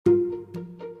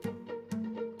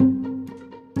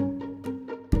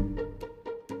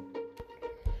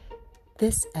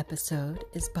This episode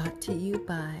is brought to you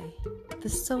by the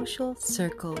Social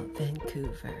Circle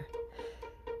Vancouver.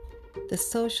 The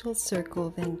Social Circle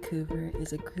Vancouver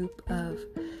is a group of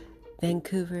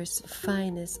Vancouver's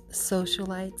finest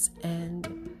socialites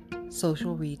and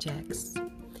social rejects.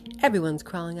 Everyone's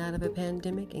crawling out of a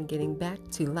pandemic and getting back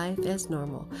to life as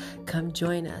normal. Come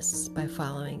join us by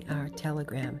following our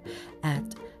Telegram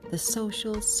at the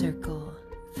Social Circle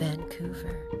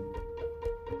Vancouver.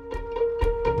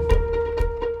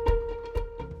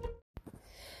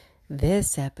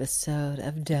 This episode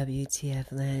of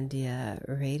WTF Landia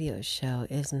radio show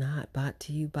is not brought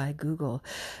to you by Google,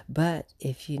 but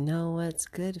if you know what's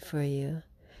good for you,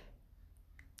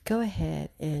 go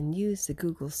ahead and use the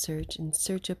Google search and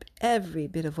search up every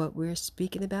bit of what we're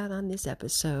speaking about on this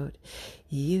episode.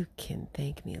 You can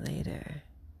thank me later.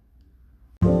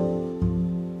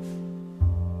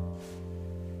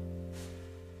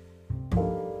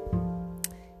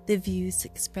 The views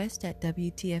expressed at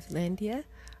WTF Landia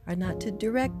are not to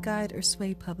direct, guide, or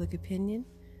sway public opinion,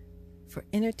 for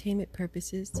entertainment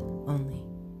purposes only.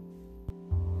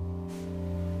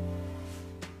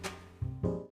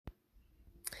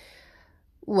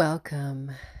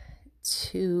 Welcome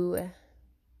to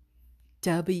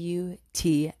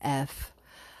WTF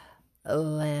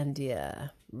Landia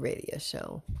radio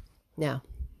show. Now,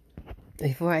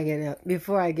 before I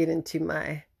get into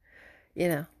my,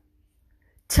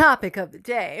 topic of the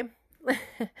day,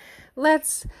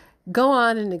 let's go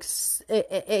on and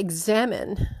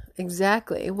examine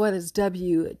exactly what does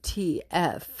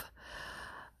WTF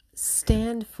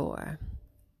stand for.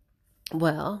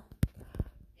 Well,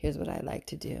 here's what I like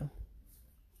to do.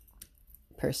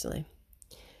 Personally,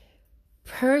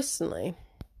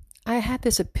 I had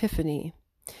this epiphany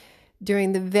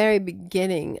during the very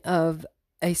beginning of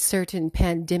a certain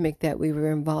pandemic that we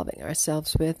were involving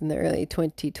ourselves with in the early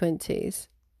 2020s.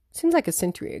 Seems like a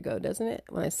century ago, doesn't it,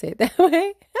 when I say it that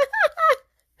way?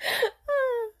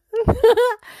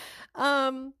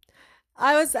 I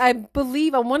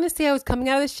want to say I was coming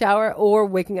out of the shower or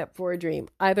waking up for a dream.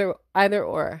 Either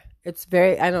or. It's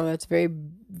very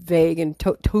vague and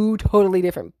two totally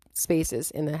different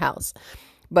spaces in the house.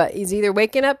 But he's either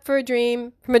waking up from a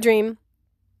dream,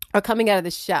 or coming out of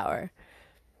the shower.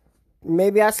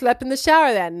 Maybe I slept in the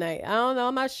shower that night. I don't know.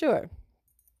 I'm not sure.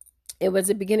 It was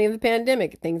the beginning of the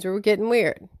pandemic. Things were getting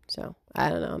weird. So, I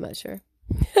don't know. I'm not sure.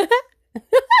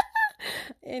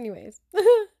 Anyways.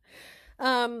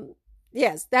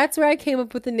 Yes, that's where I came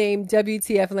up with the name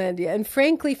WTF Landia. And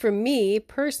frankly, for me,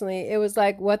 personally, it was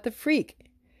like, what the freak?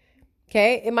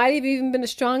 Okay? It might have even been a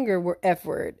stronger F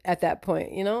word at that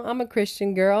point. I'm a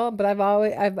Christian girl, but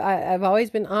I've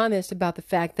always been honest about the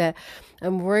fact that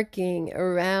I'm working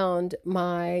around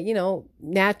my,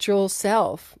 natural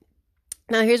self.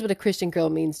 Now, here's what a Christian girl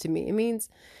means to me. It means,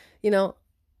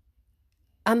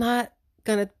 I'm not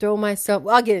going to throw myself.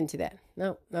 Well, I'll get into that.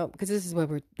 No, because this is what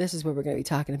we're going to be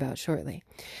talking about shortly.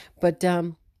 But,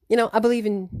 I believe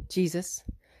in Jesus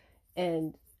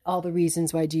and all the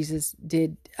reasons why Jesus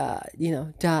did,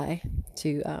 die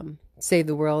to save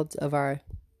the world of our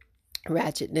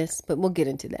ratchetness. But we'll get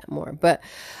into that more. But,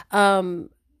 WTF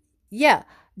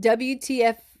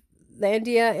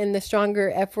Landia and the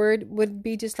stronger F word would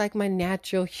be just like my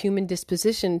natural human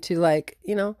disposition to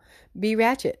be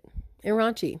ratchet and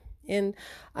raunchy. And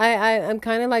I'm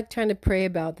kind of like trying to pray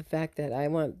about the fact that I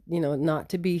want, not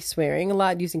to be swearing a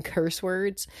lot, using curse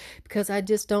words, because I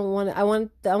just don't want to, I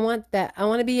want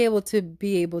to be able to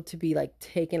be like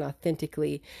taken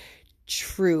authentically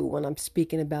true when I'm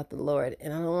speaking about the Lord.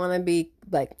 And I don't want to be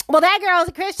like, well, that girl's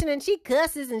a Christian and she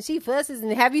cusses and she fusses,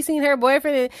 and have you seen her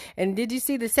boyfriend, and did you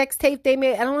see the sex tape they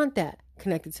made? I don't want that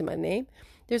connected to my name.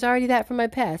 There's already that from my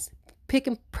past. Pick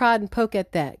and prod and poke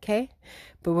at that, okay?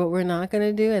 But what we're not going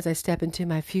to do as I step into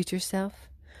my future self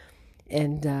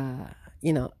and,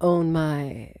 own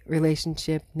my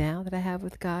relationship now that I have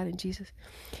with God and Jesus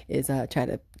is try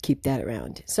to keep that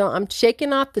around. So I'm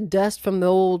shaking off the dust from the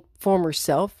old former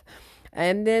self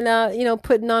and then,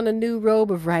 putting on a new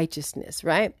robe of righteousness,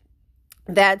 right?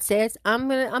 That says I'm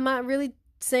not really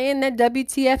saying that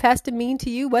WTF has to mean to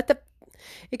you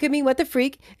it could mean what the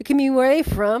freak. It could mean where they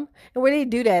from and where they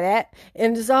do that at.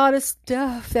 And there's all this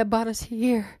stuff that brought us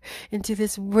here into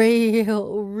this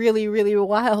really, really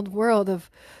wild world of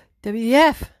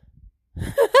WTF.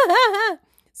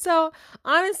 So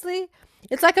honestly,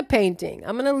 it's like a painting.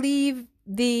 I'm going to leave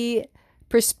the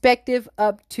perspective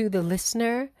up to the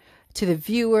listener, to the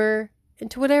viewer, and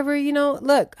to whatever,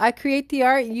 look, I create the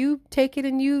art. You take it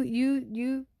and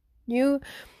you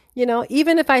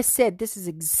even if I said this is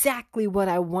exactly what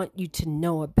I want you to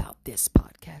know about this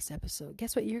podcast episode,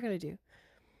 guess what you're going to do?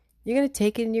 You're going to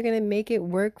take it and you're going to make it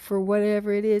work for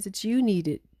whatever it is that you need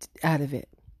it out of it.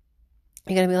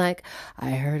 You're going to be like,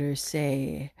 I heard her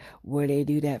say where they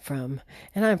do that from.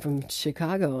 And I'm from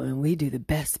Chicago and we do the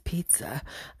best pizza.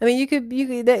 I mean,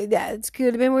 that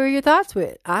could have been where your thoughts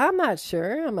went. I'm not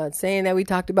sure. I'm not saying that we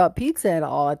talked about pizza at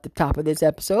all at the top of this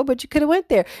episode, but you could have went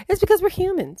there. It's because we're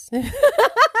humans.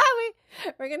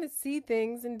 We're going to see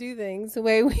things and do things the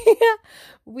way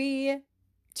we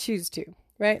choose to,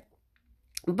 right?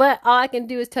 But all I can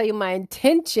do is tell you my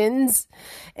intentions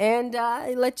and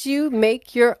let you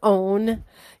make your own,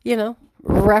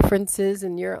 references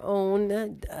and your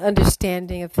own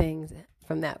understanding of things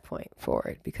from that point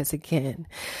forward. Because again,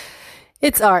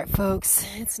 it's art, folks.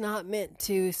 It's not meant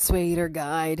to sway or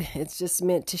guide. It's just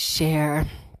meant to share.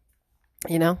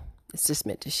 It's just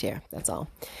meant to share. That's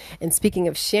all. And speaking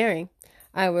of sharing,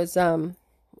 I was, I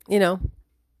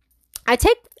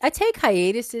take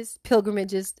hiatuses,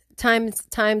 pilgrimages,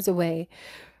 times away.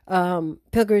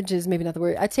 Pilgrimages, maybe not the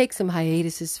word. I take some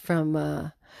hiatuses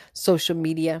from social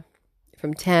media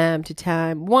from time to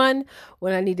time. One,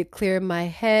 when I need to clear my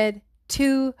head.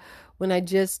 Two, when I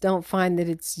just don't find that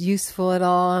it's useful at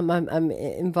all. I'm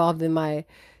involved in my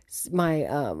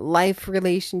life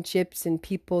relationships and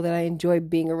people that I enjoy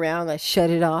being around. I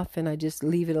shut it off and I just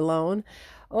leave it alone.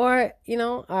 Or,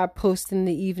 I post in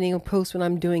the evening or post when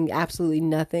I'm doing absolutely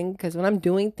nothing. Because when I'm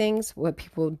doing things, what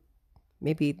people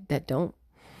maybe that don't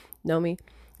know me,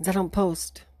 is I don't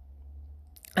post.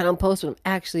 I don't post what I'm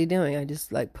actually doing. I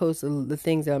just post the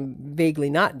things that I'm vaguely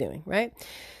not doing, right?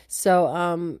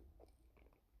 So,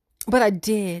 but I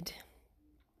did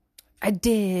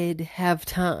have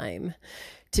time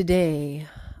today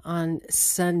on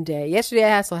Sunday. Yesterday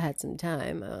I also had some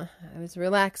time. I was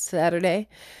relaxed Saturday.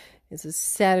 It's a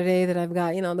Saturday that I've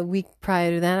got, the week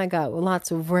prior to that, I got lots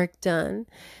of work done.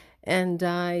 And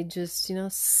I just,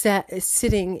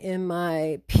 sitting in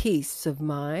my peace of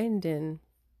mind and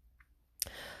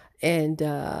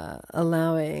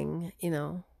allowing,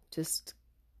 just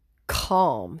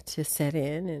calm to set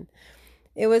in. And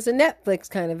it was a Netflix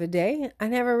kind of a day. I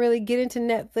never really get into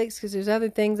Netflix because there's other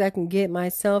things I can get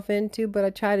myself into, but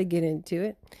I try to get into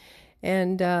it.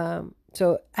 And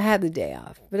so I had the day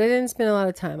off, but I didn't spend a lot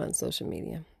of time on social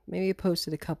media. Maybe I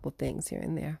posted a couple things here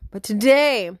and there. But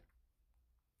today,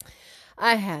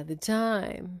 I had the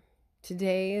time.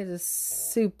 Today is a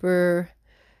super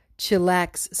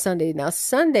chillax Sunday. Now,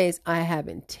 Sundays, I have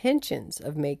intentions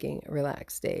of making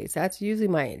relaxed days. That's usually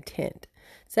my intent.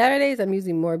 Saturdays, I'm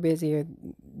usually more busy, or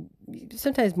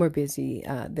sometimes more busy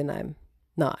than I'm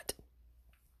not.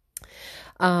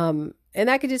 And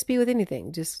that could just be with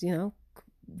anything. Just,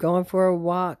 going for a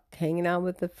walk, hanging out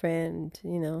with a friend,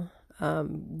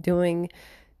 doing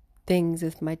things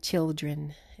with my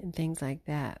children and things like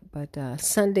that. But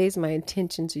Sundays, my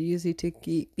intentions are usually to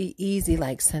be easy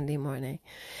like Sunday morning.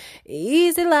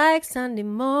 Easy like Sunday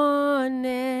morning.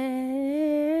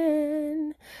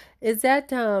 Is that,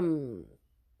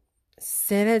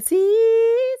 said it's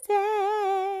easy.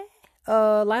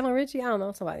 Lionel Richie? I don't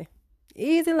know, somebody.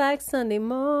 Easy like Sunday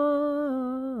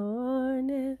morning.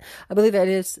 I believe that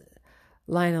is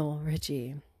Lionel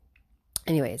Richie.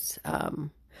 Anyways, I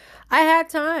had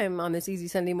time on this easy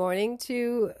Sunday morning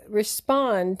to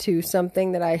respond to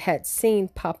something that I had seen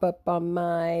pop up on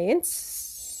my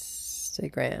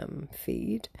Instagram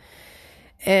feed.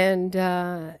 And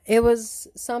it was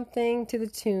something to the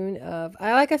tune of,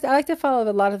 I like to follow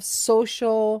a lot of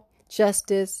social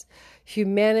justice,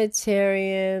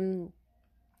 humanitarian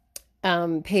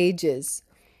pages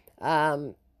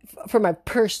for my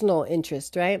personal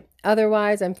interest, right?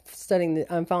 Otherwise, I'm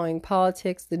following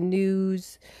politics, the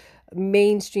news,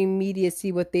 mainstream media,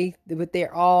 see what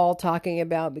they're all talking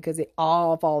about because they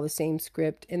all follow the same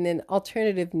script. And then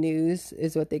alternative news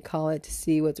is what they call it, to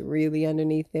see what's really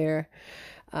underneath there,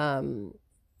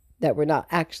 that we're not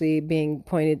actually being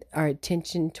pointed our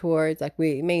attention towards. Like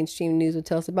mainstream news will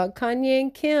tell us about Kanye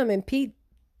and Kim and Pete,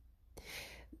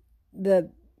 the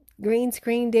green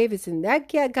screen Davidson. That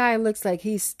guy looks like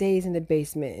he stays in the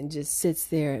basement and just sits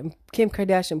there. And Kim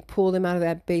Kardashian pulled him out of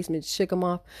that basement, shook him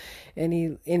off, and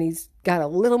he's got a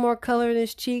little more color in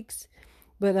his cheeks.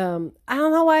 But I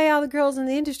don't know why all the girls in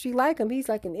the industry like him. He's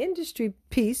like an industry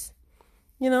piece,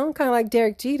 kind of like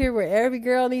Derek Jeter, where every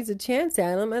girl needs a chance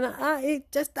at him. And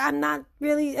I'm not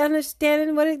really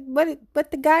understanding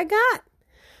what the guy got.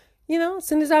 As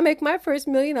soon as I make my first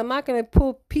million, I'm not going to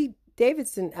pull Pete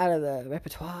Davidson out of the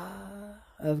repertoire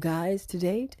of guys to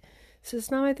date. So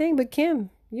it's not my thing. But Kim,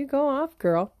 you go off,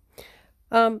 girl.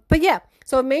 But yeah,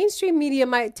 so mainstream media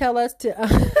might tell us to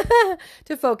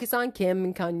to focus on Kim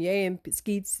and Kanye and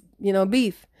Skeet's,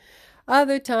 beef.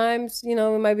 Other times, we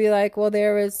might be like, well,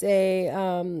 there was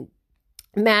a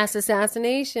mass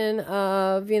assassination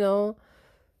of,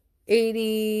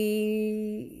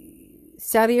 80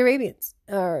 Saudi Arabians,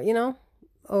 or,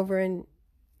 over in,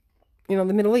 the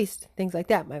Middle East. Things like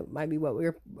that might be what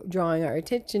we're drawing our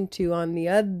attention to on the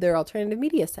other alternative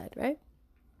media side, right?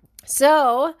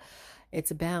 So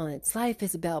it's a balance. Life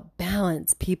is about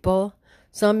balance, people.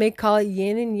 Some may call it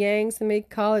yin and yang. Some may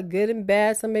call it good and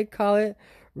bad. Some may call it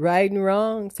right and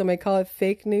wrong. Some may call it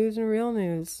fake news and real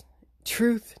news.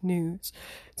 Truth news.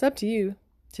 It's up to you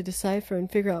to decipher and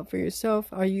figure out for yourself.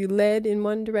 Are you led in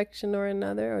one direction or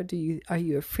another, or are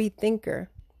you a free thinker?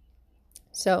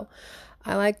 So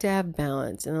I like to have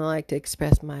balance, and I like to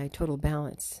express my total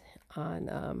balance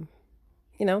on,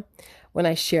 when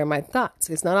I share my thoughts.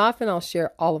 It's not often I'll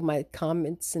share all of my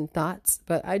comments and thoughts,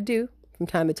 but I do from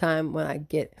time to time when I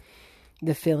get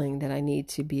the feeling that I need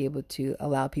to be able to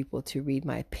allow people to read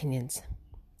my opinions.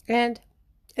 And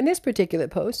in this particular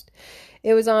post,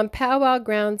 it was on Powwow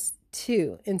Grounds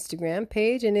 2 Instagram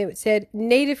page, and it said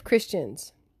Native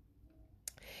Christians.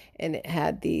 And it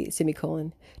had the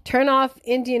semicolon, turn off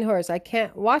Indian horse, I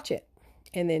can't watch it.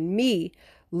 And then me,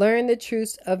 learn the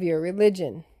truths of your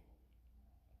religion.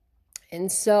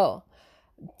 And so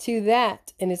to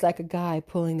that, and it's like a guy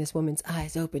pulling this woman's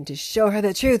eyes open to show her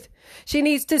the truth. She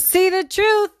needs to see the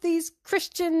truth. These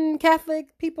Christian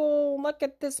Catholic people, look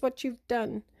at this, what you've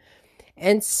done.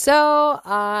 And so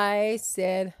I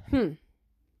said,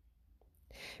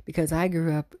 because I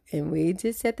grew up, and we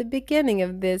just at the beginning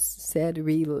of this said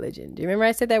religion. Do you remember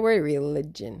I said that word,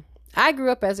 religion? I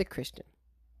grew up as a Christian.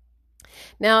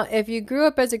 Now, if you grew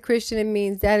up as a Christian, it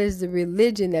means that is the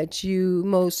religion that you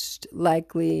most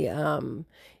likely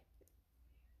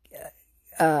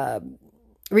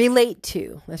relate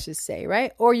to, let's just say,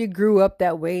 right? Or you grew up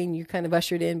that way and you kind of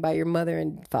ushered in by your mother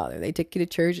and father. They took you to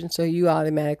church, and so you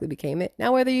automatically became it.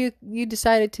 Now, whether you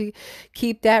decided to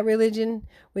keep that religion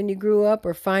when you grew up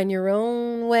or find your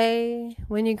own way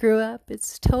when you grew up,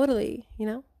 it's totally,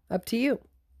 up to you.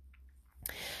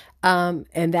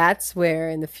 And that's where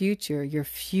in the future, your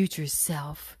future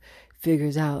self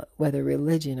figures out whether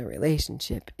religion or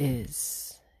relationship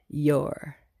is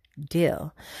your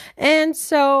deal. And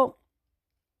so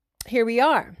here we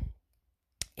are.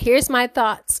 Here's my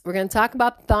thoughts. We're going to talk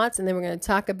about thoughts, and then we're going to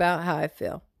talk about how I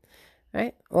feel.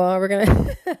 Right? Well, we're going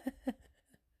to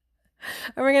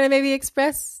maybe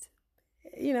express,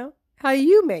 how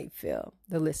you may feel,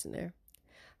 the listener.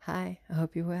 Hi, I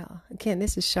hope you're well. Again,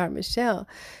 this is Char Michelle.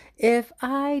 If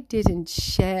I didn't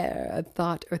share a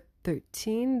thought or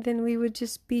 13, then we would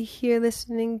just be here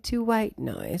listening to white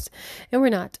noise. And we're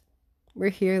not. We're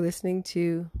here listening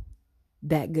to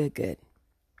that good.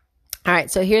 All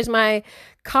right, so here's my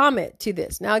comment to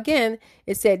this. Now, again,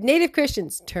 it said, Native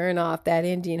Christians, turn off that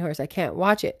Indian horse. I can't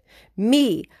watch it.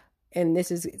 Me, and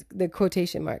this is the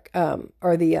quotation mark,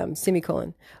 or the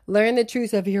semicolon, learn the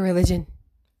truth of your religion.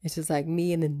 It's just like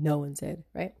me, and then no one said,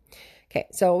 right? Okay,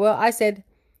 so, well, I said,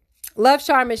 Love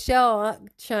Char Michelle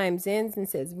chimes in and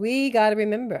says, we got to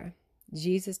remember,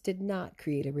 Jesus did not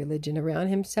create a religion around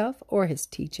himself or his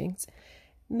teachings.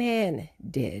 Man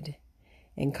did,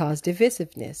 and caused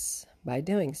divisiveness by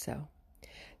doing so.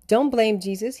 Don't blame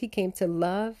Jesus. He came to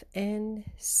love and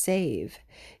save.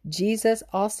 Jesus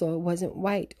also wasn't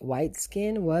white. White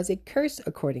skin was a curse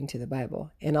according to the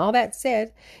Bible. And all that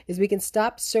said is we can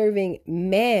stop serving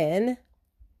man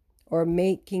or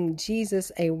making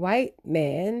Jesus a white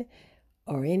man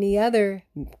or any other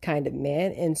kind of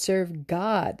man and serve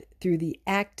God through the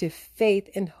active faith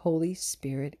and Holy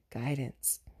Spirit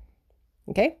guidance.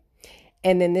 Okay?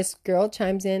 And then this girl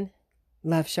chimes in,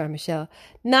 love Char Michelle.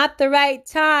 Not the right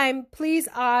time. Please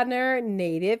honor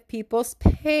Native people's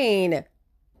pain.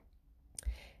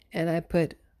 And I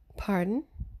put, pardon?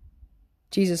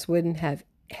 Jesus wouldn't have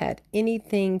had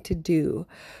anything to do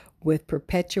with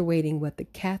perpetuating what the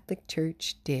Catholic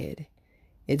Church did.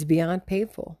 It's beyond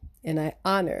painful, and I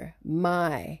honor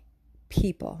my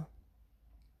people.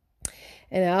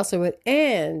 And I also would,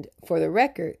 and for the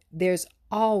record, there's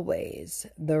always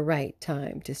the right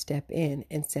time to step in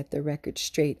and set the record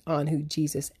straight on who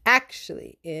Jesus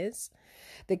actually is.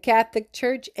 The Catholic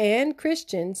Church and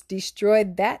Christians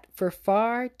destroyed that for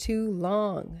far too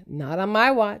long. Not on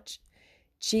my watch.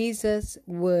 Jesus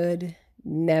would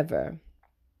never.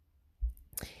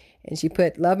 And she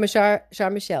put, love Char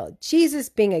Michelle. Jesus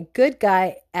being a good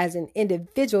guy as an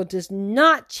individual does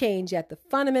not change that the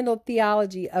fundamental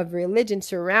theology of religion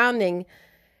surrounding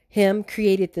him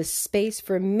created the space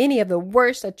for many of the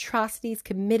worst atrocities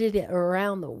committed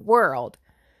around the world.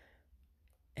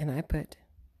 And I put,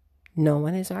 no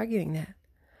one is arguing that.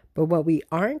 But what we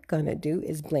aren't going to do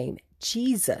is blame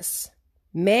Jesus.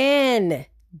 Man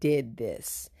did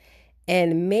this.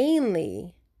 And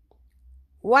mainly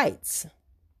whites.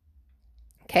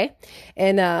 Okay?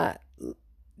 And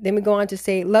then we go on to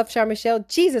say, Love Char Michelle,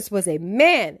 Jesus was a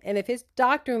man. And if his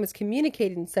doctrine was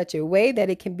communicated in such a way that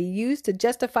it can be used to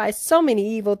justify so many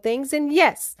evil things, then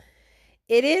yes,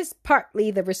 it is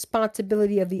partly the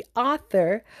responsibility of the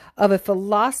author of a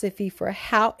philosophy for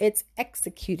how it's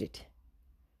executed.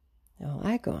 Now,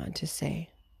 I go on to say,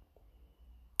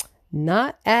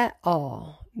 not at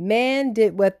all. Man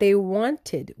did what they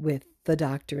wanted with the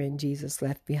doctrine Jesus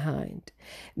left behind.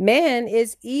 Man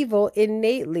is evil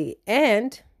innately,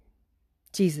 and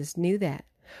Jesus knew that,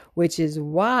 which is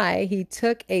why he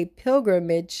took a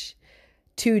pilgrimage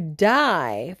to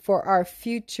die for our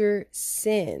future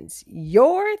sins.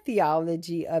 Your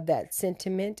theology of that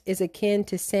sentiment is akin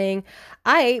to saying,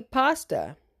 I ate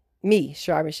pasta, me,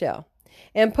 Char Michelle,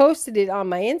 and posted it on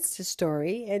my Insta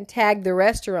story and tagged the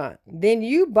restaurant. Then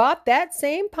you bought that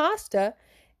same pasta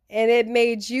and it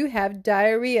made you have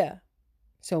diarrhea.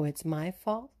 So it's my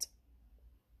fault?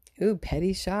 Ooh,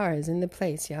 petty Char is in the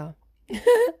place, y'all.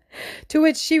 To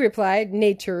which she replied,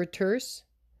 nature terse.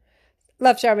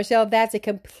 Love Char Michelle, that's a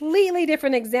completely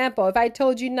different example. If I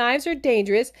told you knives are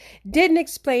dangerous, didn't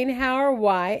explain how or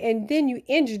why, and then you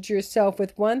injured yourself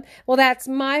with one, well, that's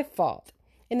my fault.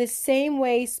 In the same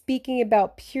way, speaking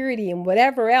about purity and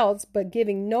whatever else, but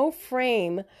giving no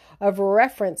frame of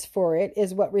reference for it,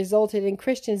 is what resulted in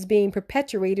Christians being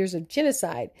perpetrators of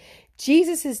genocide.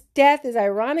 Jesus' death is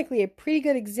ironically a pretty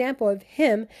good example of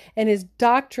him and his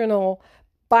doctrinal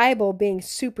Bible being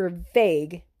super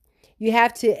vague. You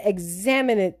have to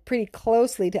examine it pretty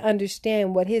closely to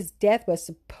understand what his death was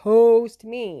supposed to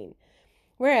mean.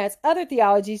 Whereas other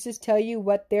theologies just tell you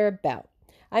what they're about.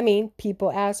 I mean,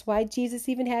 people ask why Jesus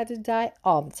even had to die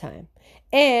all the time.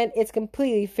 And it's a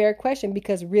completely fair question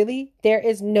because really, there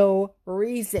is no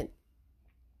reason.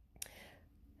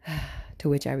 To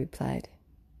which I replied,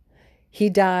 he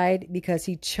died because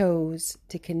he chose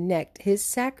to connect his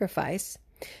sacrifice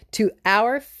to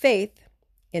our faith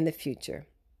in the future.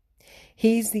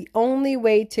 He's the only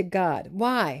way to God.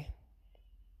 Why?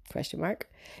 Question mark.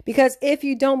 Because if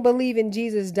you don't believe in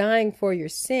Jesus dying for your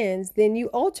sins, then you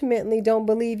ultimately don't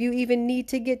believe you even need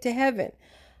to get to heaven.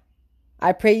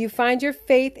 I pray you find your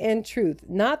faith and truth,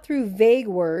 not through vague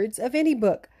words of any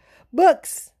book.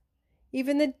 Books.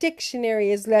 Even the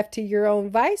dictionary is left to your own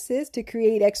vices to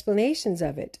create explanations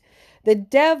of it. The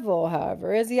devil,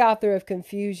 however, is the author of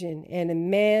confusion, and a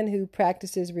man who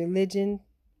practices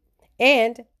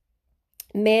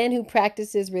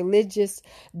religious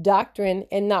doctrine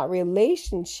and not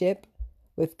relationship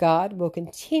with God will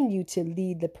continue to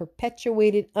lead the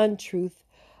perpetuated untruth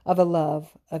of a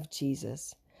love of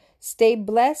Jesus. Stay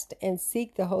blessed and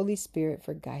seek the Holy Spirit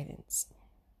for guidance.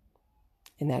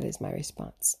 And that is my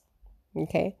response.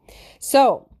 Okay.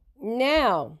 So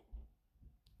now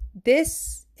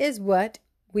this is what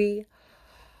we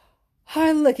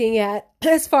are looking at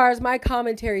as far as my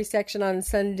commentary section on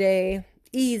Sunday,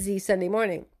 easy Sunday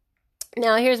morning.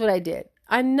 Now, here's what I did.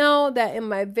 I know that in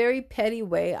my very petty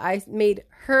way, I made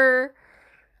her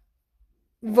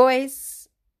voice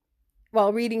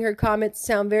while reading her comments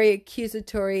sound very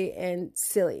accusatory and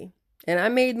silly. And I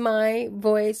made my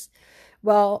voice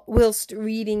whilst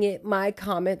reading my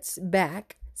comments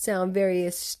back sound very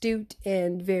astute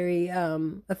and very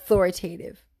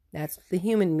authoritative. That's the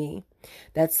human me.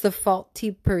 That's the faulty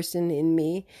person in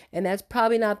me. And that's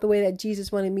probably not the way that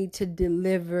Jesus wanted me to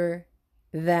deliver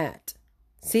that.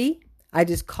 See, I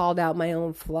just called out my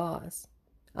own flaws.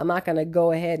 I'm not going to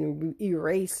go ahead and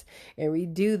erase and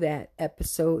redo that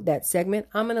episode, that segment.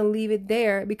 I'm going to leave it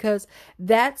there because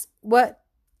that's what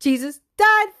Jesus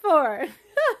died for.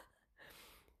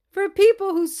 For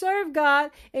people who serve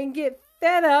God and get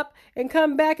fed up and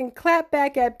come back and clap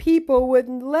back at people with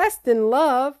less than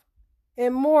love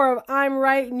and more of I'm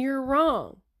right and you're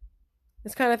wrong.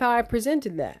 That's kind of how I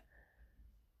presented that.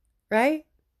 Right?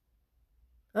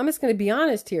 I'm just going to be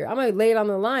honest here. I'm going to lay it on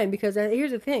the line because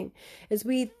here's the thing is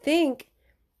we think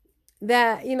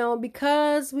that,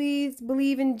 because we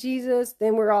believe in Jesus,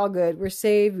 then we're all good. We're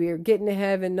saved. We're getting to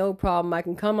heaven. No problem. I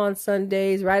can come on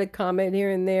Sundays, write a comment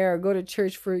here and there, or go to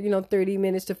church for, 30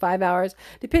 minutes to 5 hours,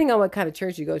 depending on what kind of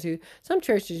church you go to. Some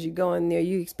churches you go in there,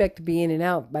 you expect to be in and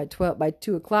out by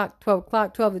 2 o'clock, 12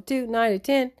 o'clock, 12 to 2, 9 to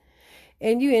 10.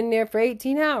 And you in there for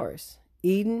 18 hours,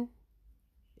 eating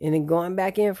and then going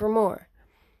back in for more.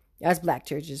 That's black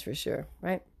churches for sure,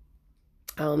 right?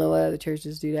 I don't know what other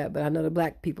churches do that, but I know the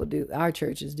black people do. Our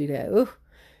churches do that. Ooh,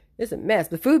 it's a mess.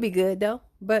 The food be good though,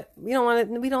 but we don't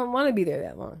want to be there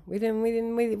that long. We're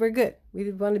good. We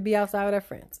just want to be outside with our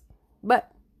friends.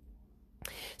 But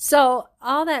So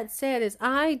all that said is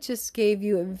I just gave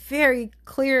you a very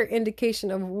clear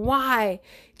indication of why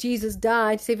Jesus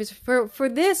died to save us for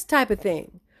this type of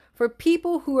thing. For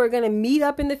people who are going to meet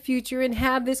up in the future and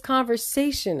have this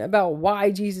conversation about why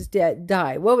Jesus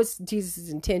died. What was Jesus'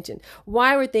 intention?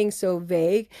 Why were things so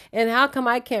vague? And how come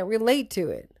I can't relate to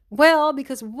it? Well,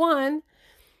 because one,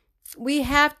 we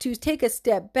have to take a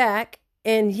step back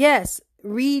and yes,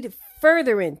 read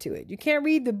further into it. You can't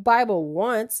read the Bible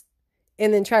once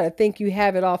and then try to think you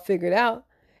have it all figured out.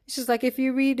 It's just like if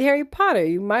you read Harry Potter,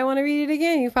 you might want to read it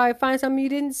again. You probably find something you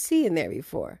didn't see in there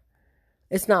before.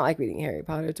 It's not like reading Harry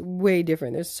Potter. It's way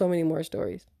different. There's so many more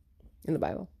stories in the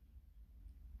Bible.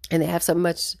 And they have so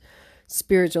much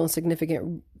spiritual and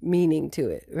significant meaning to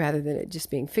it rather than it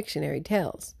just being fictionary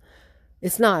tales.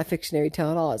 It's not a fictionary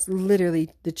tale at all. It's literally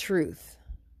the truth.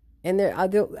 And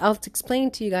I'll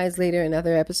explain to you guys later in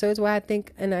other episodes why I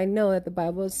think and I know that the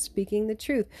Bible is speaking the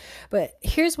truth. But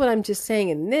here's what I'm just saying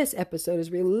in this episode is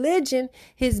religion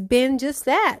has been just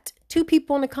that. Two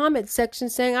people in the comment section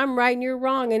saying I'm right and you're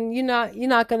wrong, and you're not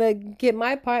going to get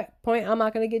my point. I'm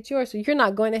not going to get yours. So you're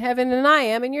not going to heaven and I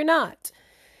am, and you're not.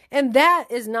 And that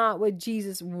is not what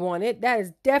Jesus wanted. That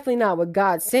is definitely not what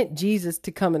God sent Jesus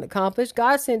to come and accomplish.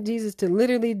 God sent Jesus to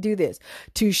literally do this,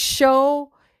 to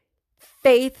show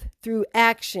faith through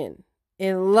action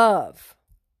and love.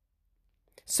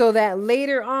 So that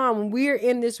later on, we're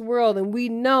in this world and we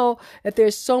know that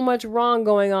there's so much wrong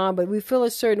going on, but we feel a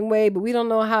certain way, but we don't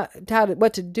know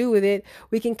what to do with it.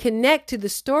 We can connect to the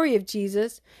story of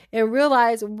Jesus and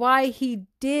realize why he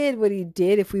did what he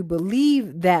did if we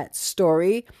believe that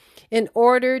story in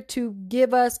order to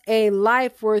give us a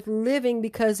life worth living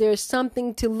because there's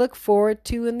something to look forward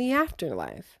to in the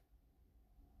afterlife.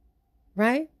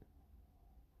 Right?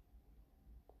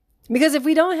 Because if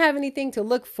we don't have anything to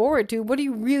look forward to, what are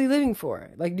you really living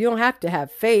for? Like, you don't have to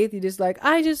have faith. You just like,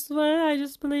 I just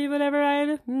believe whatever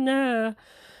I know.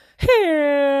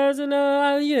 Here's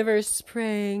a universe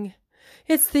praying.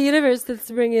 It's the universe that's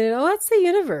bringing it. Oh, what's the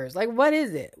universe? Like, what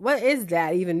is it? What does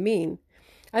that even mean?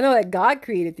 I know that God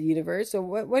created the universe. So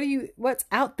what's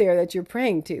out there that you're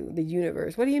praying to? The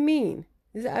universe. What do you mean?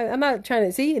 I'm not trying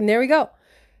to see. And there we go.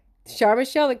 Char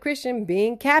Michelle, the Christian,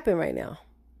 being capping right now.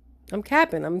 I'm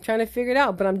capping. I'm trying to figure it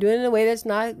out, but I'm doing it in a way that's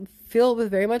not filled with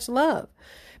very much love,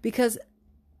 because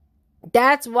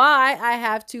that's why I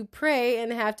have to pray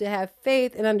and have to have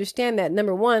faith and understand that,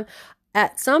 number one,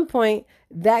 at some point,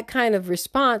 that kind of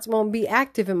response won't be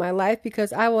active in my life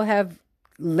because I will have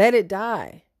let it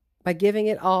die by giving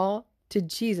it all to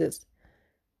Jesus,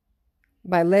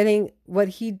 by letting what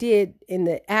he did in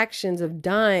the actions of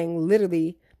dying,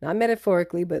 literally, not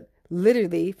metaphorically, but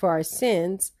literally for our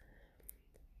sins,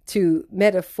 to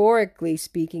metaphorically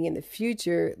speaking in the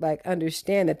future, like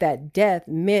understand that death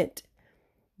meant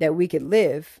that we could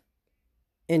live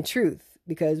in truth,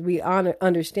 because we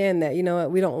understand that, you know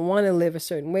what, we don't want to live a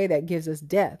certain way that gives us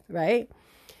death, right?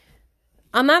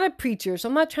 I'm not a preacher, so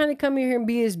I'm not trying to come here and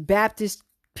be this Baptist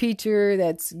preacher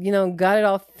that's, got it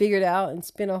all figured out and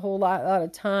spend a whole lot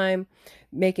of time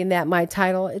making that my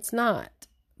title. It's not.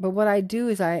 But what I do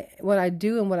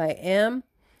and what I am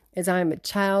is I'm a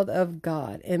child of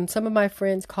God. And some of my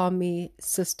friends call me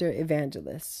Sister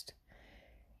Evangelist.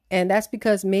 And that's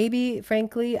because maybe,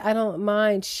 frankly, I don't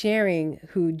mind sharing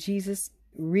who Jesus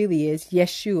really is,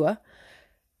 Yeshua.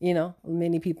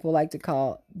 Many people like to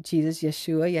call Jesus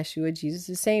Yeshua, Jesus,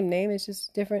 the same name. It's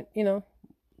just different,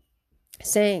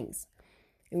 sayings.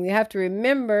 And we have to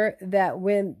remember that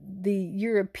when the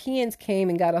Europeans came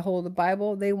and got a hold of the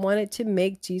Bible, they wanted to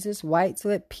make Jesus white so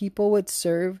that people would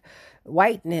serve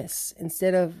whiteness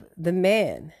instead of the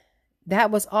man.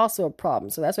 That was also a problem.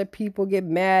 So that's why people get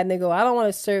mad and they go, I don't want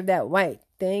to serve that white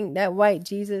thing, that white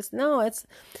Jesus. No,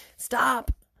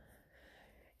 stop.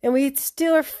 And we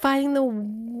still are fighting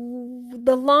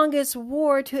the longest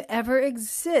war to ever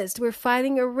exist. We're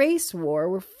fighting a race war.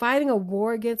 We're fighting a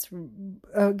war against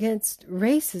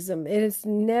racism.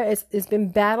 It's been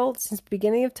battled since the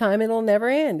beginning of time. It'll never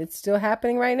end. It's still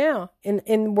happening right now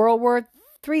in World War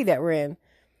III that we're in.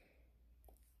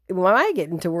 When I get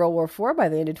into World War IV by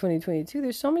the end of 2022,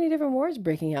 there's so many different wars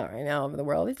breaking out right now over the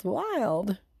world. It's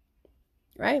wild,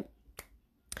 right?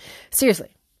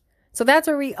 Seriously. So that's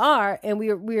where we are. And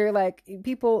we're like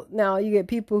people. Now you get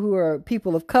people who are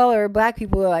people of color, black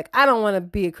people who are like, I don't want to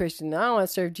be a Christian. I don't want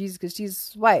to serve Jesus because Jesus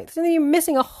is white. So then you're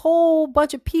missing a whole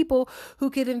bunch of people who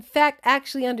could in fact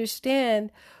actually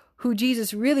understand who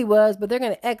Jesus really was, but they're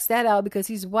going to X that out because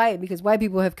he's white, because white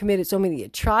people have committed so many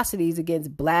atrocities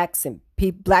against blacks and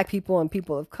black people and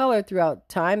people of color throughout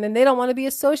time, and they don't want to be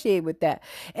associated with that.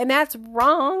 And that's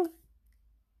wrong.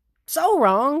 So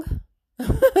wrong.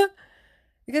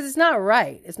 because it's not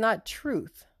right. It's not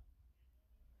truth.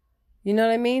 You know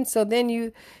what I mean? So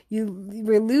then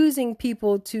we're losing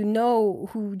people to know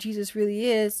who Jesus really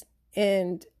is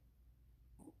and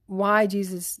why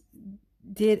Jesus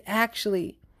did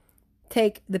actually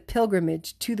take the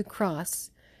pilgrimage to the cross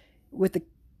with the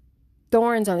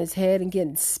thorns on his head and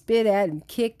getting spit at and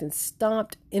kicked and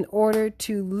stomped in order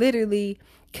to literally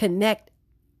connect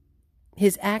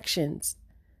his actions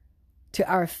to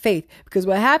our faith. Because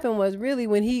what happened was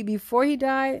really before he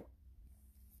died,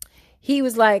 he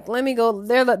was like, let me go.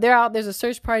 They're out. There's a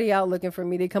search party out looking for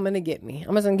me. They're coming to get me.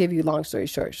 I'm just going to give you long story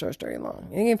short story long.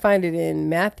 You can find it in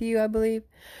Matthew, I believe.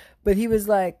 But he was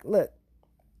like, look,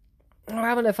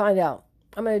 I'm going to find out.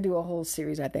 I'm going to do a whole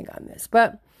series, I think, on this.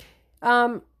 But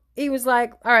he was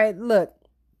like, all right, look,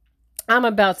 I'm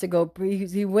about to go.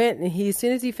 He went and as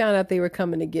soon as he found out they were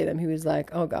coming to get him, he was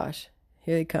like, oh gosh,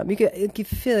 here they come. You can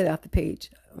feel it off the page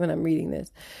when I'm reading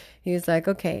this. He was like,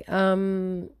 okay,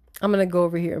 I'm going to go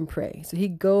over here and pray. So he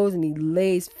goes and he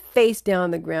lays face down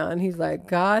on the ground. And he's like,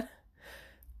 God,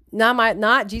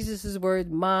 not Jesus's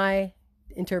words, my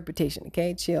interpretation.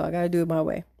 Okay, chill. I got to do it my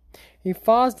way. He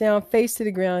falls down face to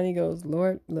the ground. And he goes,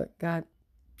 Lord, look, God,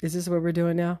 is this what we're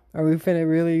doing now? Are we finna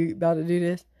really about to do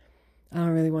this? I don't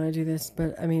really want to do this,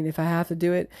 but I mean, if I have to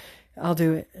do it, I'll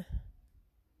do it.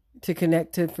 To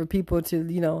connect for people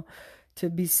to, to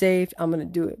be saved, I'm going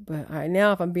to do it. But all right,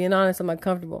 now, if I'm being honest, I'm not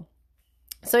comfortable.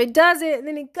 So he does it, and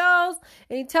then he goes,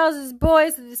 and he tells his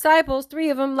boys, the disciples,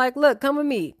 3 of them, like, look, come with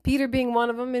me. Peter being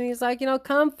one of them, and he's like,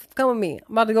 come with me.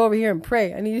 I'm about to go over here and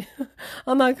pray.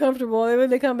 I'm not comfortable.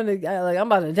 They're coming I'm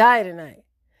about to die tonight.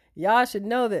 Y'all should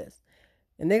know this.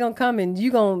 And they're going to come, and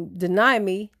you going to deny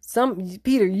me.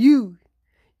 Peter, you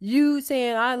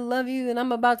saying, I love you, and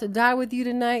I'm about to die with you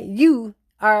tonight. You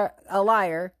are a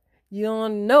liar. You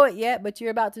don't know it yet, but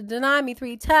you're about to deny me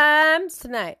 3 times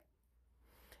tonight.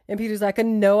 And Peter's like,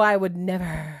 no, I would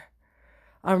never.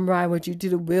 I'm right with you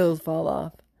till the wheels fall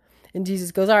off. And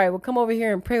Jesus goes, all right, well, come over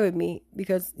here and pray with me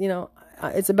because,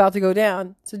 it's about to go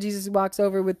down. So Jesus walks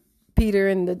over with Peter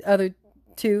and the other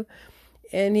 2.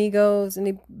 And he goes and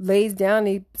he lays down.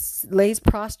 He lays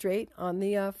prostrate on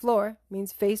the floor.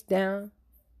 Means face down.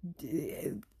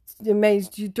 It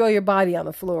means you throw your body on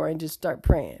the floor and just start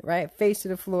praying, right? Face to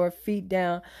the floor, feet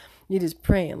down. You're just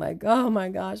praying like, oh my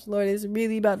gosh, Lord, it's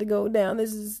really about to go down.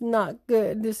 This is not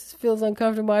good. This feels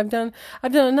uncomfortable. I've done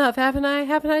enough. Haven't I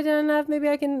done enough? Maybe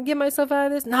I can get myself out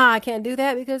of this. Nah, I can't do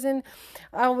that because then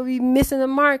I will be missing the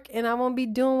mark and I won't be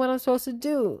doing what I'm supposed to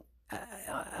do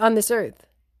on this earth.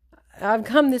 I've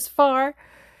come this far.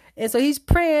 And so he's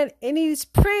praying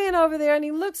over there and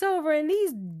he looks over and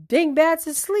these dingbats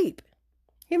asleep.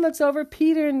 He looks over,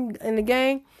 Peter and the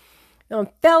gang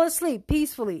fell asleep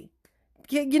peacefully.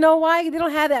 You know why? They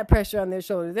don't have that pressure on their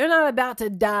shoulders. They're not about to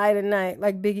die tonight,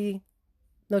 like Biggie,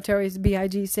 Notorious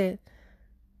B.I.G. said.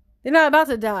 They're not about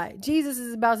to die. Jesus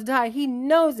is about to die. He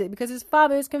knows it because his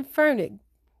Father has confirmed it.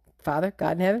 Father,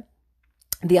 God in heaven,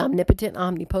 the omnipotent,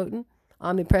 omnipotent,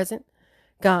 omnipresent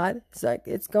God. It's like,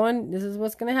 this is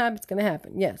what's going to happen. It's going to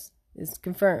happen. Yes, it's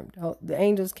confirmed. The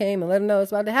angels came and let them know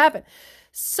it's about to happen.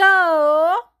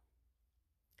 So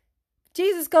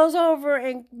Jesus goes over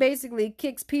and basically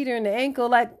kicks Peter in the ankle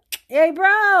like, hey,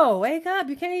 bro, wake up.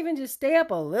 You can't even just stay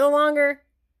up a little longer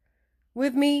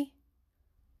with me.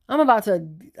 I'm about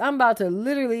to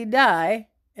literally die.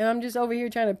 And I'm just over here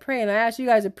trying to pray. And I asked you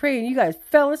guys to pray and you guys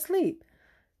fell asleep.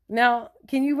 Now,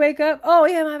 can you wake up? Oh,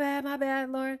 yeah, my bad,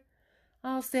 Lord.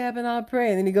 I'll stay up and I'll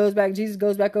pray. And then Jesus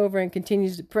goes back over and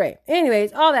continues to pray.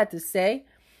 Anyways, all that to say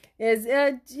is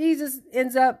Jesus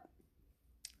ends up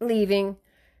leaving.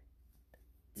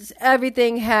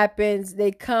 Everything happens.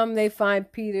 They come, they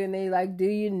find Peter, and they like, do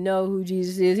you know who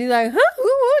Jesus is? He's like, huh?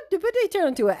 But they turn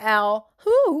into an owl.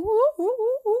 Who?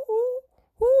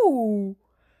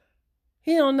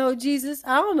 He don't know Jesus.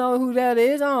 I don't know who that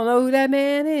is. I don't know who that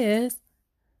man is.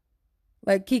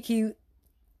 Like Kiki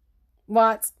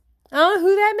Watts. I don't know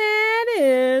who that man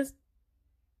is.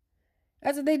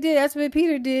 That's what they did. That's what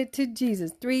Peter did to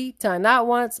Jesus 3 times. Not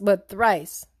once, but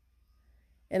thrice.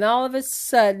 And all of a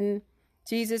sudden,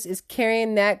 Jesus is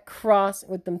carrying that cross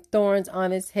with them thorns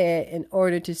on his head in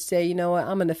order to say, you know what,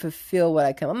 I'm going to fulfill what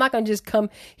I come. I'm not going to just come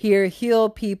here, heal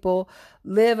people,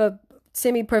 live a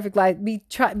semi-perfect life,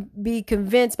 be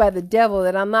convinced by the devil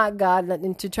that I'm not God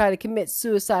and to try to commit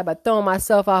suicide by throwing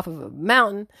myself off of a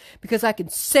mountain because I can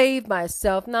save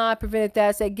myself. No, I prevented that.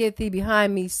 I said, get thee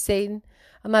behind me, Satan.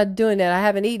 I'm not doing that. I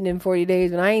haven't eaten in 40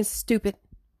 days and I ain't stupid.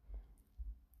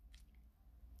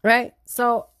 Right?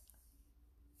 So,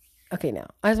 okay, now,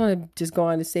 I just want to just go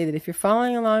on to say that if you're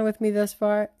following along with me thus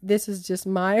far, this is just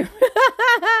my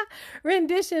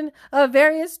rendition of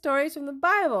various stories from the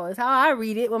Bible. It's how I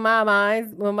read it when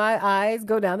my eyes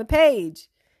go down the page.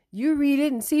 You read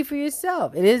it and see for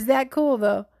yourself. It is that cool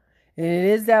though. And it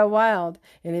is that wild.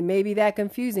 And it may be that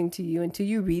confusing to you until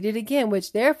you read it again,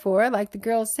 which therefore, like the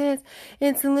girl says,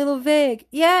 it's a little vague.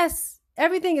 Yes,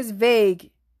 everything is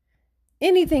vague.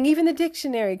 Anything, even the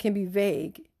dictionary can be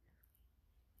vague.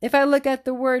 If I look at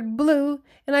the word blue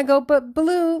and I go, but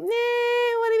blue, what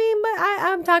do you mean? But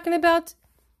I'm talking about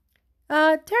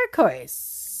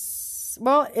turquoise.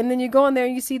 Well, and then you go in there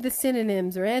and you see the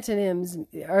synonyms or antonyms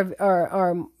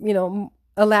are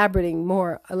elaborating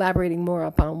more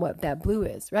upon what that blue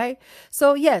is, right?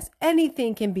 So yes,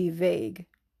 anything can be vague.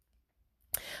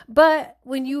 But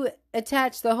when you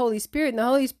attach the Holy Spirit, and the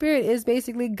Holy Spirit is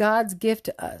basically God's gift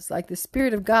to us, like the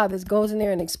Spirit of God that goes in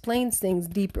there and explains things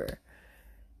deeper.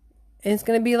 And it's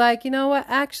going to be like, you know what?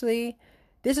 Actually,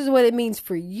 this is what it means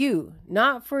for you.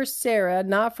 Not for Sarah,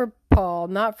 not for Paul,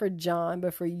 not for John,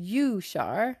 but for you,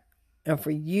 Shar. And for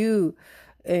you,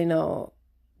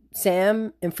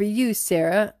 Sam. And for you,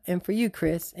 Sarah. And for you,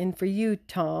 Chris. And for you,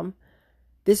 Tom.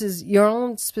 This is your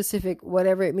own specific,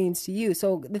 whatever it means to you.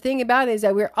 So the thing about it is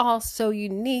that we're all so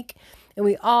unique. And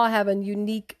we all have a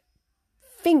unique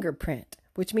fingerprint.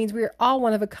 Which means we're all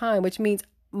one of a kind. Which means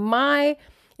my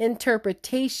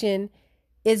interpretation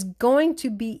is going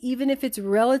to be, even if it's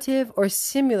relative or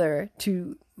similar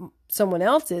to someone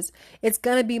else's, it's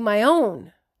going to be my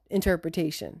own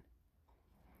interpretation.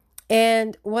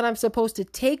 And what I'm supposed to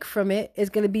take from it is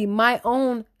going to be my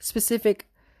own specific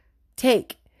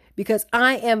take, because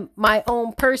I am my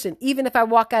own person. Even if I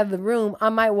walk out of the room, I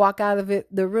might walk out of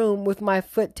the room with my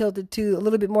foot tilted to a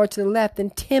little bit more to the left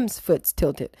than Tim's foot's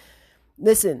tilted.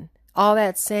 Listen. All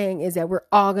that's saying is that we're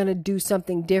all going to do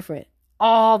something different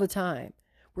all the time.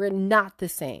 We're not the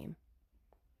same.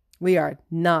 We are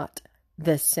not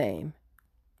the same.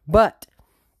 But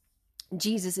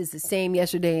Jesus is the same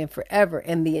yesterday and forever.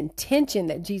 And the intention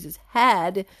that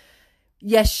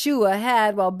Yeshua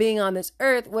had while being on this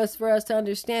earth was for us to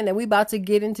understand that we're about to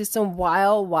get into some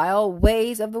wild, wild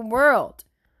ways of the world.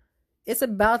 It's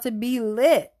about to be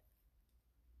lit.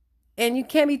 And you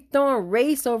can't be throwing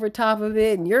race over top of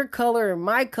it and your color and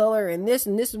my color and this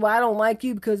is why I don't like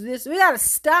you because this. We got to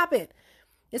stop it.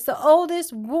 It's the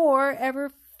oldest war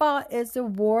ever fought. It's the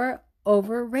war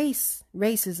over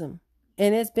racism.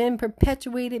 And it's been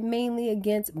perpetuated mainly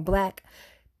against black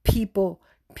people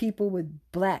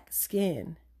with black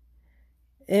skin.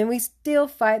 And we still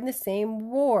fighting the same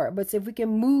war. But if we can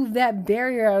move that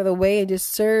barrier out of the way and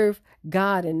just serve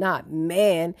God and not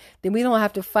man, then we don't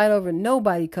have to fight over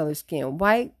nobody color skin.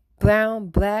 White, brown,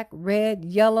 black, red,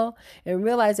 yellow. And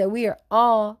realize that we are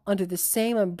all under the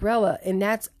same umbrella. And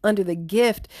that's under the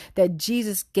gift that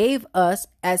Jesus gave us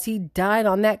as he died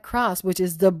on that cross, which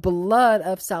is the blood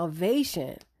of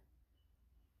salvation.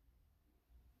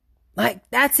 Like,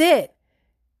 that's it.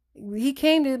 He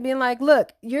came to being like,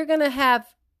 look, you're going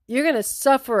to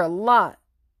suffer a lot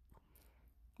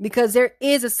because there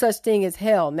is a such thing as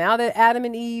hell. Now that Adam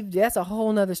and Eve, that's a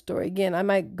whole nother story. Again, I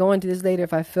might go into this later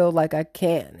if I feel like I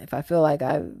can, if I feel like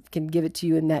I can give it to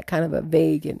you in that kind of a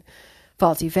vague and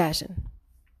faulty fashion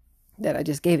that I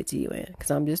just gave it to you in,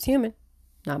 because I'm just human.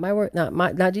 Not my word,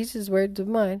 not Jesus' words of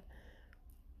mine,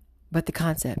 but the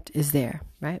concept is there,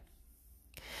 right?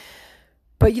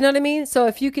 But you know what I mean? So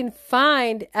if you can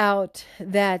find out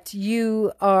that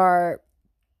you are,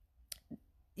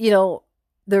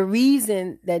 the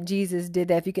reason that Jesus did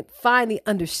that, if you can find the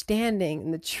understanding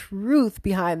and the truth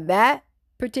behind that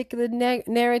particular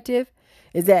narrative,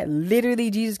 is that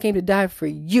literally Jesus came to die for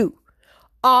you,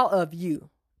 all of you,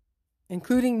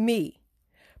 including me.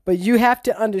 But you have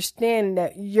to understand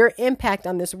that your impact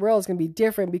on this world is going to be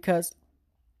different, because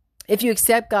if you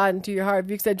accept God into your heart,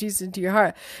 if you accept Jesus into your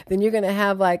heart, then you're going to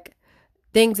have like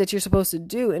things that you're supposed to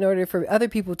do in order for other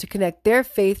people to connect their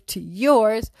faith to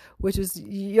yours, which is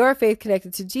your faith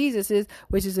connected to Jesus's,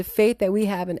 which is a faith that we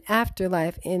have an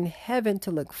afterlife in heaven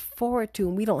to look forward to.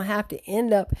 And we don't have to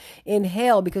end up in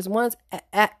hell, because once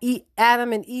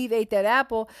Adam and Eve ate that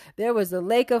apple, there was a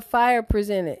lake of fire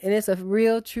presented. And it's a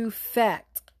real true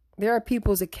fact. There are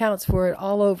people's accounts for it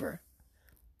all over.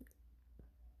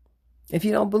 If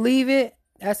you don't believe it,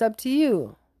 that's up to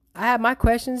you. I have my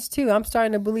questions too. I'm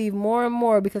starting to believe more and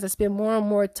more because I spend more and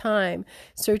more time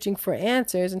searching for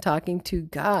answers and talking to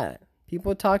God.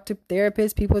 People talk to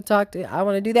therapists. I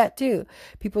want to do that too.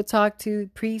 People talk to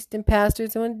priests and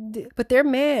pastors, but they're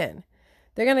man.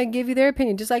 They're going to give you their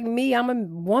opinion. Just like me, I'm a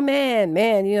woman.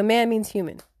 Man, man means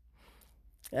human.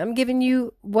 I'm giving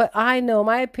you what I know,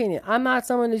 my opinion. I'm not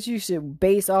someone that you should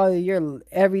base all of your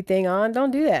everything on.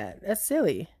 Don't do that. That's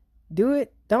silly. Do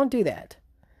it. Don't do that.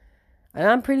 And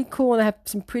I'm pretty cool and I have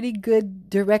some pretty good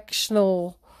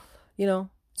directional,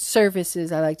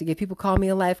 services I like to give. People call me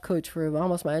a life coach for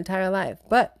almost my entire life.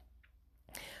 But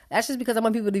that's just because I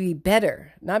want people to be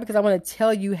better, not because I want to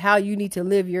tell you how you need to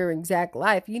live your exact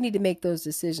life. You need to make those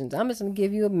decisions. I'm just going to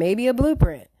give you maybe a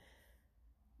blueprint.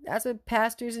 That's what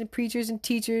pastors and preachers and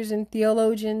teachers and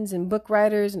theologians and book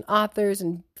writers and authors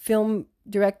and film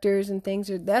directors and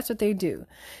things that's what they do.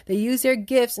 They use their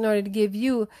gifts in order to give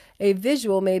you a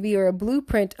visual maybe or a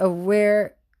blueprint of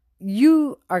where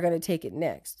you are going to take it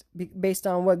next based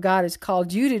on what God has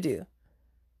called you to do.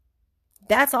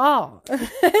 That's all.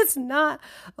 It's not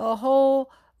a whole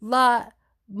lot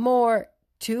more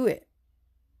to it.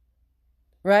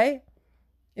 Right?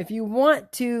 If you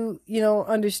want to,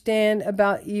 understand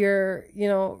about your,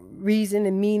 reason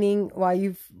and meaning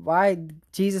why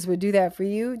Jesus would do that for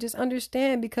you, just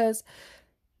understand because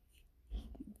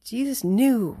Jesus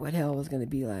knew what hell was going to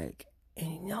be like.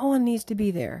 And no one needs to be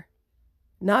there.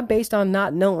 Not based on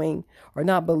not knowing or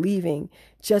not believing,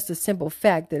 just a simple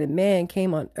fact that a man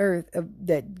came on earth,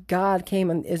 that God came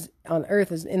on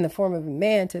earth as in the form of a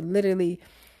man to literally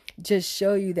just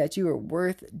show you that you are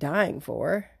worth dying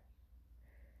for.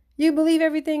 You believe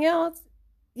everything else.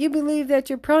 You believe that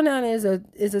your pronoun is a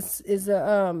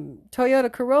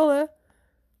Toyota Corolla.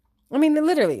 I mean,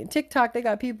 literally, in TikTok, they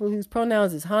got people whose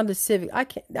pronouns is Honda Civic.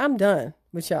 I'm done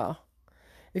with y'all.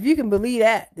 If you can believe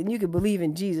that, then you can believe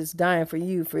in Jesus dying for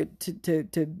you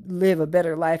to live a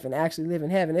better life and actually live in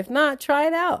heaven. If not, try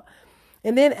it out.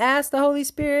 And then ask the Holy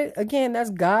Spirit, again, that's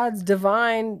God's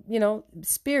divine,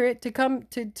 spirit to come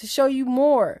to show you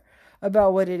more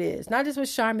about what it is. Not just what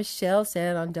Char Michelle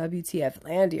said on WTF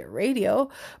Landia Radio,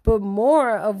 but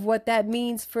more of what that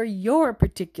means for your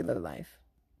particular life.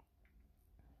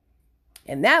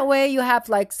 And that way you have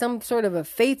like some sort of a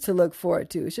faith to look forward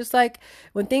to. It's just like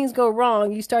when things go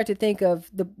wrong, you start to think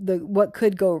of the what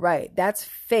could go right. That's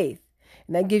faith.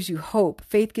 And that gives you hope.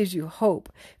 Faith gives you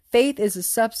hope. Faith is the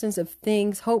substance of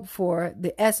things hoped for,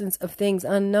 the essence of things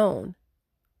unknown,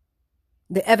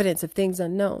 the evidence of things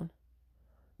unknown.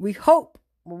 We hope,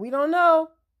 but we don't know.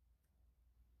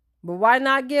 But why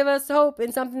not give us hope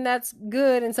in something that's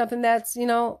good and something that's,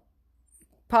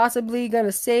 possibly going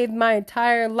to save my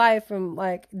entire life from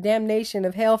like damnation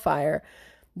of hellfire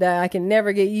that I can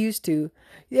never get used to.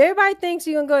 Everybody thinks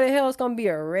you're going to go to hell. It's going to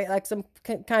be like some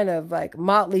kind of like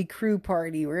Motley Crue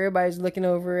party where everybody's looking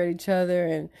over at each other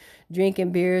and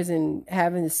drinking beers and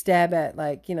having to stab at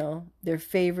like, their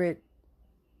favorite,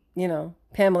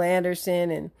 Pamela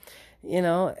Anderson and,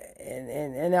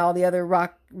 and all the other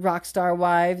rock star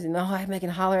wives and I can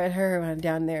holler at her when I'm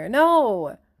down there.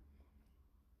 No.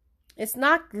 It's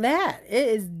not that. It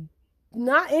is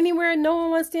not anywhere no one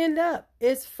wants to end up.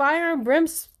 It's fire and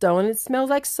brimstone. It smells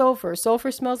like sulfur.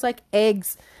 Sulfur smells like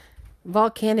eggs.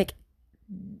 Volcanic,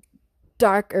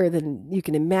 darker than you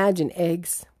can imagine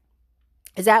eggs.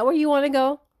 Is that where you want to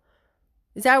go?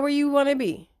 Is that where you want to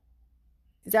be?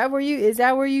 Is that where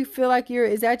you feel like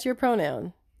is that your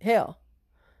pronoun? Hell.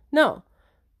 No.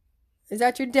 Is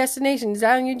that your destination? Is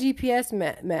that on your GPS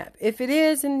map? If it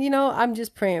is, and I'm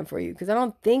just praying for you because I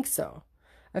don't think so.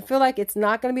 I feel like it's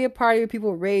not going to be a party where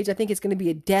people rage. I think it's going to be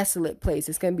a desolate place.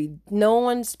 It's going to be no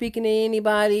one speaking to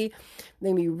anybody.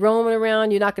 They're going to be roaming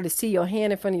around. You're not going to see your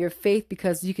hand in front of your face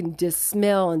because you can just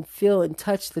smell and feel and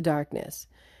touch the darkness.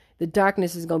 The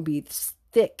darkness is going to be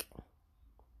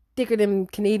thicker than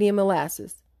Canadian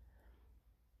molasses.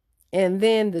 And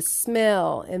then the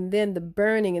smell, and then the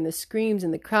burning, and the screams,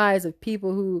 and the cries of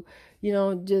people who,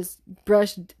 just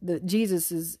brushed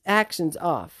Jesus's actions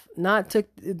off. Not took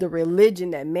the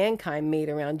religion that mankind made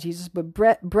around Jesus, but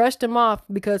brushed him off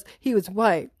because he was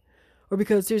white, or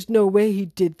because there's no way he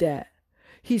did that.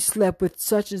 He slept with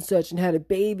such and such and had a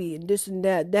baby, and this and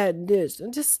that and this.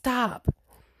 And just stop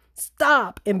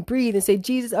and breathe and say,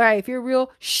 Jesus, all right, if you're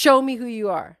real, show me who you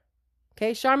are.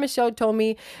 Okay, Char Michelle told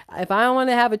me if I want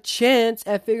to have a chance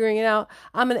at figuring it out,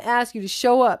 I'm going to ask you to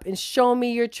show up and show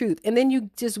me your truth. And then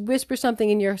you just whisper something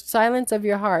in your silence of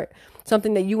your heart,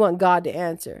 something that you want God to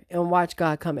answer, and watch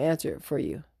God come answer it for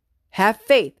you. Have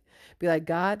faith. Be like,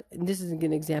 God, and this is a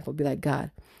good example. Be like,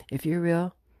 God, if you're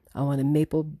real, I want a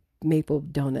maple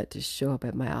donut to show up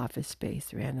at my office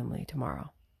space randomly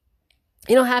tomorrow.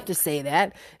 You don't have to say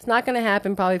that. It's not going to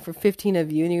happen probably for 15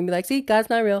 of you. And you're going to be like, see, God's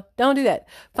not real. Don't do that.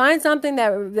 Find something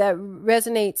that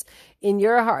resonates in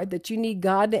your heart that you need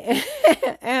God to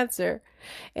answer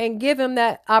and give him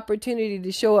that opportunity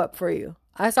to show up for you.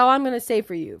 That's all I'm going to say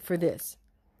for you for this.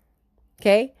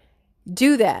 Okay?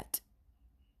 Do that.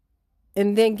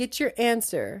 And then get your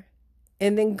answer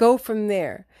and then go from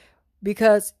there.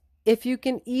 Because if you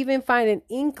can even find an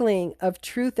inkling of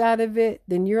truth out of it,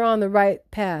 then you're on the right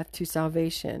path to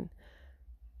salvation.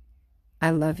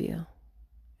 I love you,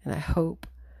 and I hope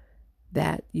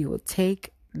that you will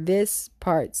take this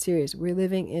part serious. We're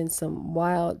living in some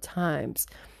wild times,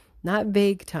 not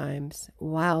vague times,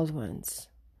 wild ones.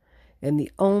 And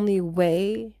the only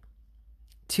way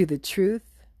to the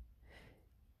truth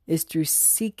is through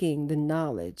seeking the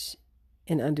knowledge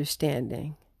and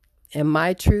understanding. And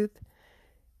my truth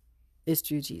is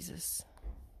through Jesus.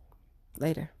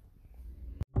 Later.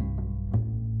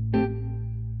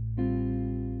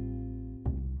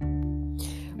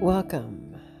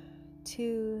 Welcome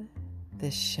to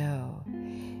the show.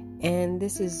 And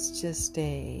this is just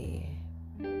a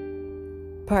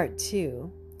part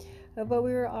 2 of what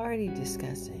we were already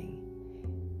discussing.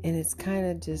 And it's kind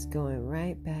of just going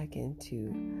right back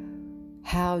into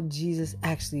how Jesus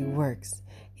actually works.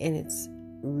 And it's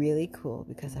really cool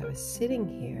because I was sitting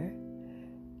here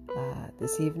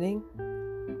this evening,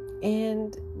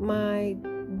 and my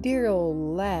dear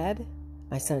old lad,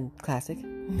 my son, Classic,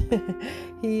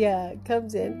 he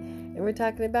comes in, and we're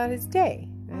talking about his day,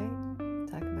 right?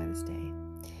 Talking about his day.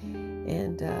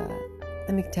 And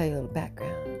let me tell you a little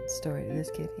background story to this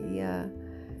kid.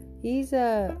 He's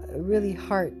a really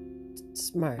heart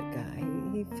smart guy.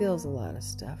 He feels a lot of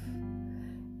stuff.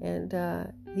 And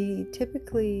he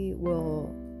typically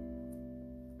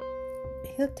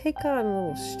he'll take on a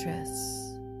little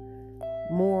stress,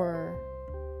 more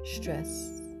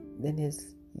stress than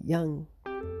his young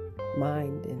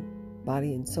mind and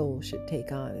body and soul should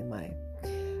take on, in my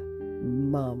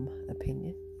mom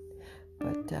opinion.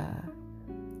 But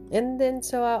and then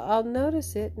so I'll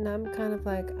notice it, and I'm kind of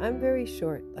like, I'm very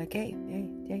short, like, hey,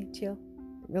 chill,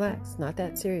 relax, not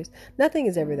that serious. Nothing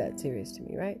is ever that serious to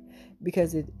me, right?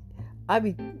 Because I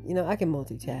can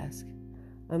multitask.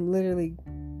 I'm literally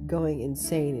going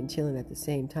insane and chilling at the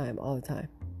same time all the time.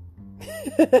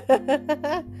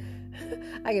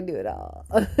 I can do it all.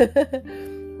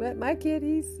 But my kid,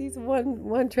 he's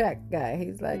one track guy.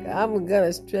 He's like, I'm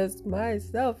gonna stress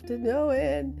myself to no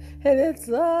end, and it's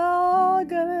all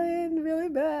gonna end really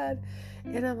bad.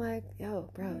 And I'm like, yo,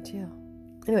 bro, chill.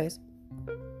 Anyways,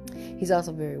 he's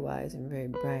also very wise and very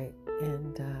bright,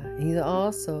 and he's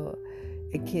also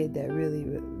a kid that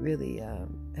really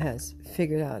has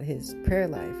figured out his prayer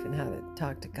life and how to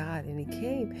talk to God. And he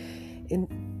came in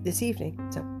this evening,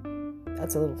 so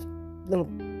that's a little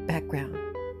background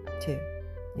to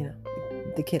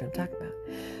the kid I'm talking about.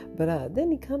 But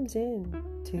then he comes in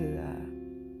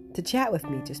to chat with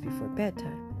me just before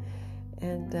bedtime,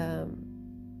 and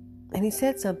he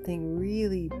said something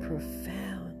really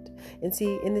profound. And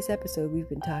see, in this episode, we've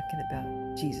been talking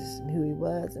about Jesus and who he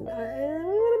was, and we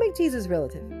want to make Jesus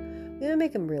relative. We want to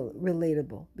make him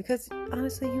relatable, because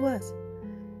honestly, he was.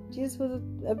 Jesus was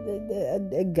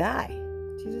a guy.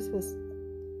 Jesus was,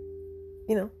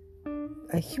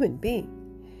 a human being,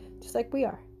 just like we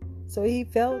are. So he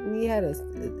felt, and he had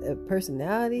a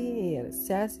personality. He had a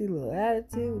sassy little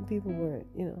attitude when people weren't,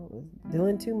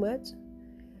 doing too much,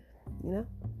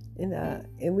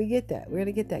 And we get that. We're going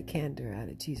to get that candor out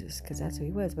of Jesus, because that's who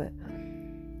he was. But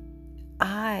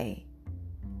I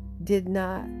did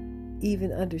not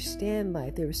even understand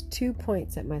life. There was 2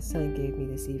 points that my son gave me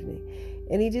this evening,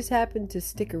 and he just happened to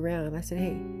stick around. I said,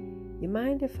 hey, you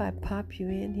mind if I pop you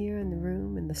in here in the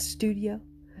room, in the studio,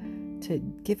 to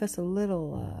give us a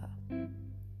little,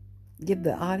 give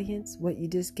the audience what you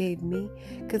just gave me?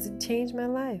 Because it changed my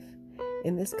life.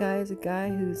 And this guy is a guy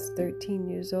who's 13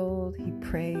 years old. He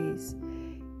prays.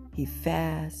 He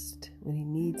fasts when he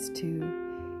needs to.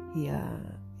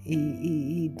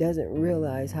 He doesn't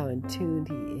realize how in tune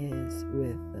he is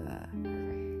with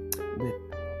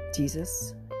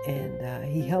Jesus. And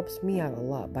he helps me out a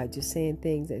lot by just saying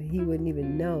things that he wouldn't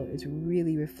even know. It's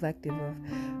really reflective of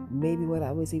maybe what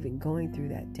I was even going through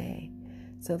that day.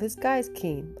 So this guy's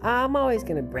keen. I'm always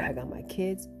going to brag on my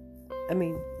kids. I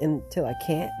mean, until I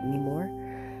can't anymore.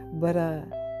 But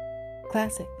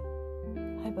Classic,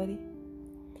 hi buddy.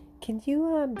 Can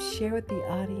you share with the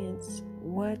audience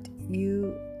what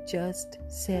you just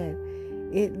said?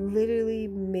 It literally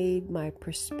made my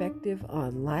perspective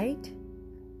on light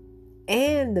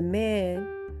and the man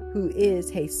who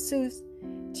is Jesus,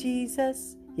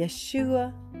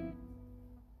 Yeshua,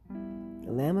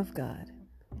 the Lamb of God.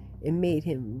 It made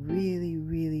him really,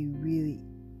 really, really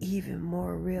even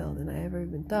more real than I ever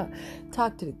even thought.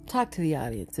 Talk to the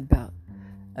audience about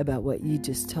what you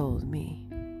just told me.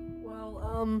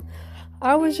 Well,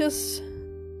 I was just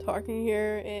talking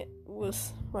here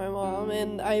with my mom,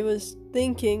 and I was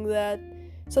thinking that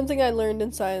something I learned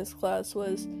in science class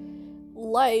was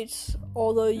light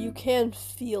although you can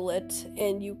feel it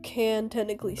and you can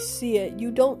technically see it,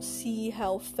 you don't see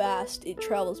how fast it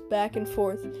travels back and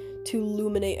forth to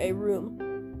illuminate a room.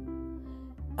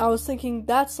 I was thinking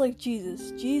that's like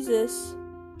Jesus. Jesus,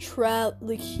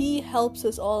 he helps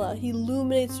us all out. He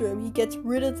illuminates the room. He gets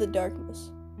rid of the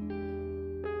darkness.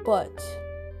 But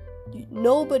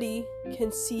nobody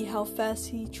can see how fast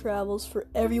he travels for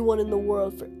everyone in the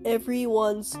world, for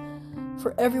everyone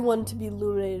to be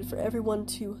illuminated, for everyone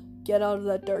to get out of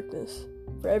that darkness,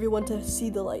 for everyone to see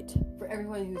the light, for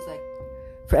everyone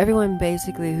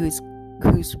basically who's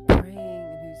praying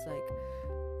and who's like,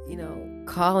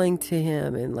 calling to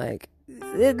him, and like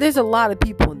there's a lot of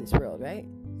people in this world, right?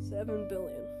 7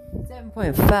 billion.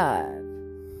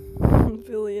 7.5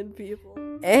 billion people.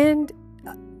 And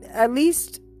at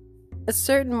least a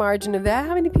certain margin of that,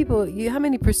 how many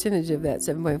percentage of that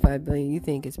 7.5 billion you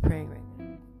think is praying right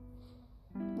now?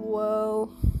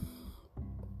 Well,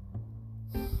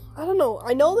 I don't know.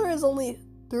 I know there is only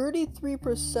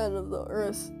 33% of the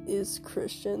earth is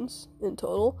Christians in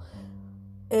total.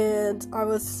 And I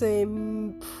would say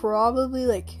probably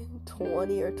like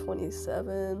 20 or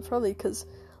 27. Probably because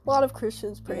a lot of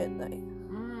Christians pray at night.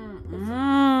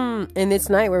 And it's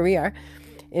night where we are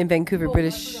in Vancouver,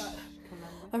 British.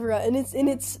 I forgot. And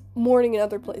it's morning in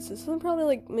other places. So probably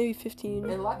like maybe 15.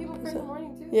 And a lot of people pray in the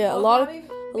morning too. Yeah, a lot of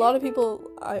people.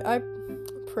 I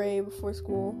pray before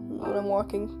school when I'm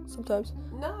walking sometimes.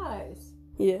 Nice.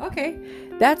 Yeah. Okay,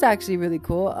 that's actually really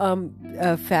cool.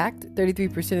 Fact: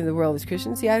 33% of the world is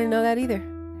Christian. See, I didn't know that either.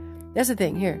 That's the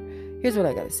thing. Here's what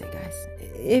I gotta say, guys.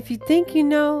 If you think you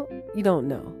know, you don't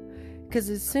know. Because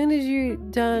as soon as you're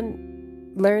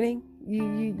done learning,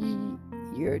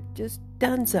 you're just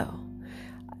done. So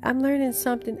I'm learning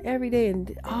something every day,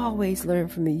 and always learn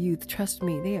from the youth. Trust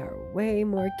me, they are way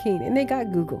more keen. And they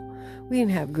got Google. We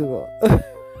didn't have Google. And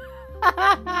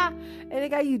they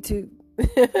got YouTube.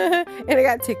 And they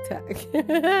got TikTok.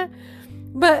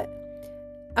 But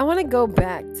I want to go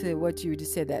back to what you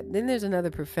just said. That then there's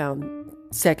another profound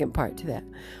second part to that.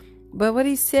 But what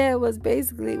he said was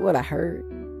basically, what I heard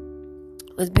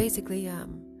was basically,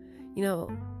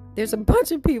 there's a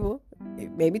bunch of people,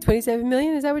 maybe 27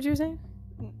 million. Is that what you're saying?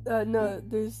 No,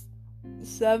 there's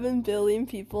 7 billion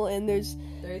people, and there's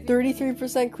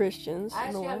 33% Christians.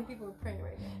 Actually, how many people are praying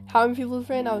right now? How many people are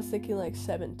praying? I was thinking like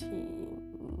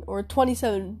 17 or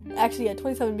 27. Actually, yeah,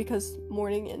 27 because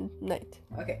morning and night.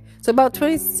 Okay, so about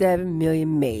 27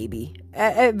 million, maybe,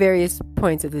 at various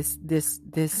points of this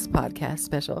podcast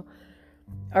special,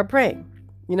 are praying.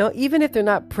 Even if they're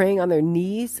not praying on their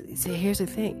knees. See, here's the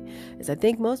thing: is I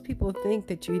think most people think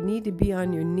that you need to be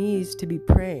on your knees to be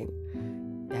praying.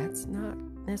 That's not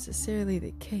necessarily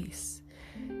the case.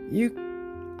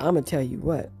 I'm gonna tell you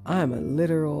what. I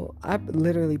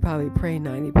literally probably pray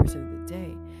 90% of the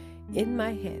day in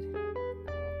my head.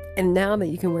 And now that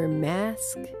you can wear a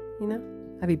mask,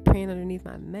 I be praying underneath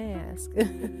my mask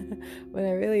when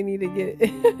I really need to get it.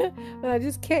 When I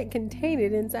just can't contain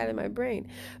it inside of my brain.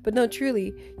 But no,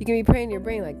 truly, you can be praying in your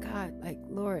brain like, God, like,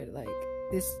 Lord, like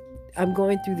this, I'm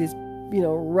going through this,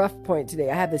 rough point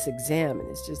today. I have this exam and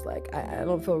it's just like, I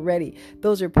don't feel ready.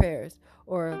 Those are prayers.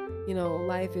 Or,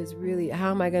 life is really,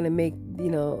 how am I going to make,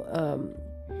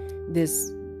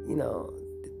 this,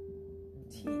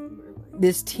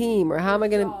 this team, or how am I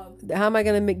going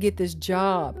to get this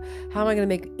job? How am I going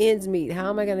to make ends meet? How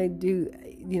am I going to do,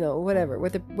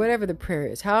 whatever the prayer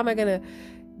is? How am I going to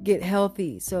get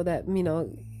healthy so that,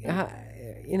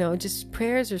 just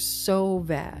prayers are so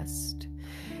vast.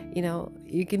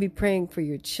 You can be praying for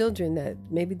your children, that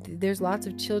maybe there's lots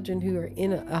of children who are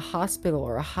in a hospital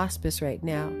or a hospice right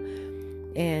now.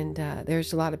 And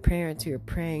there's a lot of parents who are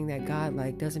praying that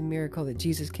God does a miracle, that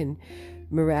Jesus can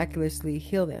miraculously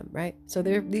heal them, right? So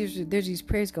there's these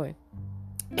prayers going.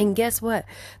 And guess what?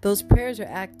 Those prayers are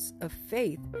acts of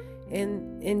faith.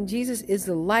 And Jesus is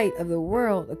the light of the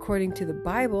world according to the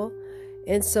Bible.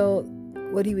 And so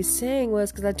what he was saying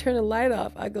was, because I turned the light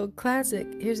off, I go, classic.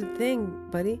 Here's the thing,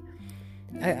 buddy.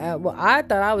 I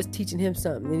thought I was teaching him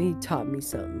something, and he taught me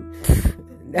something.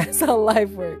 That's how life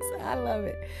works. I love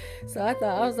it. So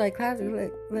I was like, classic,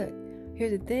 look,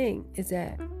 here's the thing, is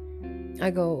that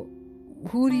I go,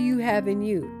 who do you have in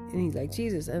you? And he's like,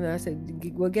 Jesus. And I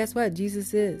said, well, guess what?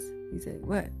 Jesus is. He said,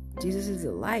 what? Jesus is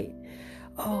the light.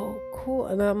 Oh, cool.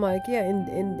 And I'm like, yeah,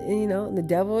 and the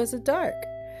devil is the dark.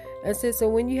 I said, so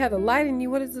when you have a light in you,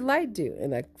 what does the light do?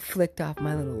 And I flicked off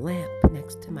my little lamp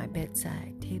next to my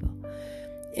bedside table.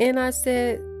 And I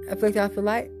said, I flicked off the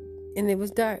light, and it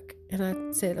was dark. And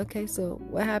I said, okay, so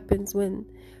what happens when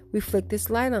we flick this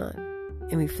light on?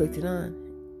 And we flicked it on.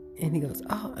 And he goes,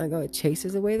 oh, I go, it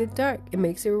chases away the dark. It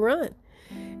makes it run.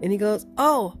 And he goes,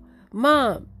 oh,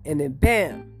 Mom. And then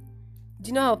bam. Do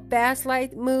you know how fast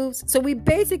light moves? So we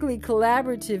basically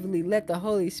collaboratively let the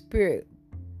Holy Spirit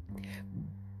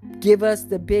give us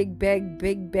the big bang,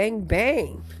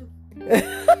 bang.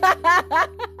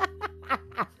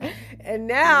 And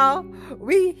now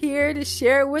we here to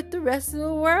share it with the rest of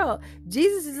the world.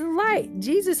 Jesus is the light.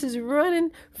 Jesus is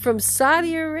running from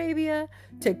Saudi Arabia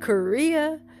to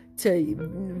Korea to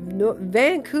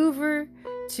Vancouver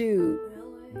to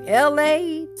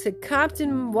LA to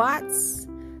Compton Watts,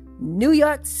 New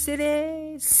York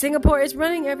City, Singapore. It's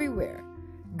running everywhere.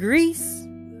 Greece.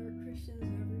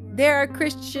 There are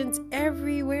Christians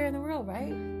everywhere in the world,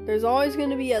 right? There's always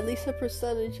going to be at least a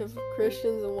percentage of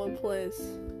Christians in one place.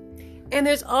 And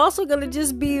there's also going to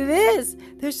just be this.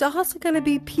 There's also going to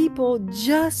be people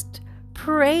just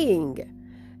praying.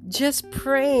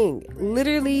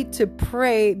 Literally to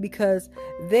pray because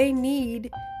they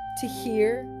need to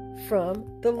hear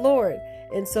from the Lord.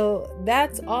 And so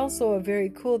that's also a very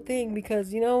cool thing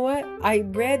because you know what? I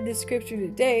read this scripture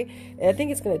today and I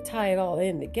think it's going to tie it all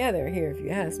in together here if you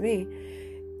ask me.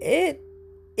 It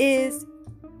is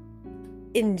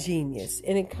ingenious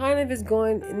and it kind of is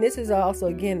going, and this is also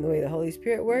again the way the Holy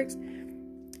Spirit works.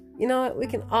 You know what?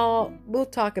 We'll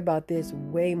talk about this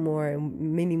way more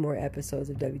in many more episodes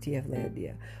of WTF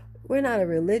Landia. We're not a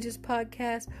religious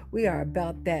podcast. We are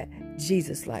about that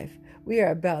Jesus life. We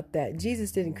are about that.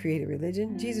 Jesus didn't create a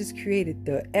religion. Jesus created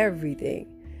the everything,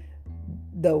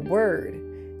 the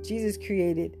word. Jesus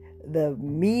created the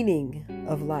meaning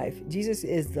of life. Jesus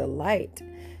is the light.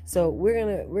 So we're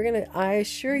gonna. I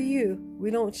assure you,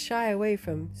 we don't shy away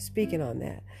from speaking on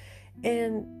that.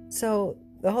 And so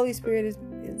the Holy Spirit is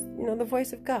the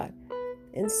voice of God.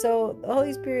 And so the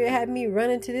Holy Spirit had me run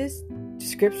into this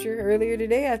scripture earlier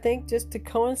today, I think, just to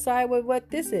coincide with what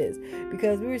this is.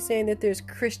 Because we were saying that there's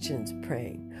Christians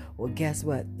praying. Well, guess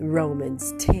what?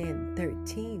 Romans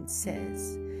 10:13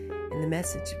 says in the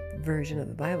Message version of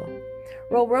the Bible.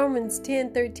 Well, Romans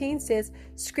 10:13 says,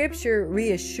 Scripture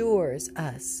reassures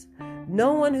us.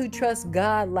 No one who trusts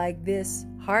God like this,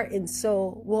 heart and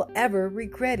soul, will ever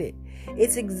regret it.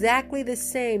 It's exactly the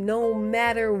same no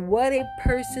matter what a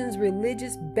person's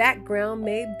religious background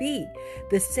may be.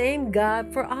 The same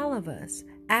God for all of us,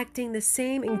 acting the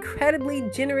same incredibly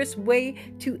generous way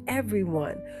to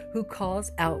everyone who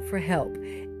calls out for help.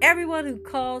 Everyone who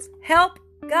calls help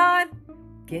God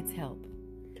gets help.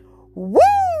 Woo!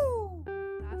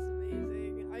 That's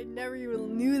amazing. I never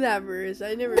even knew that verse.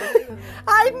 I never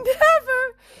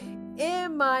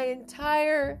in my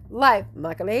entire life, I'm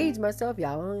not gonna age myself,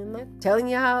 y'all. I'm not telling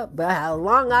you how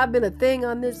long I've been a thing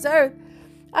on this earth.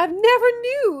 I've never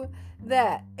knew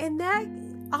that. And that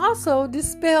also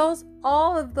dispels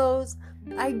all of those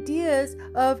ideas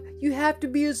of you have to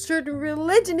be a certain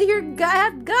religion to hear God,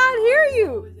 have God hear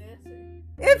you.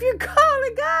 If you're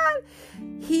calling God,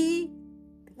 He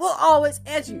will always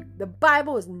answer you. The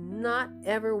Bible is not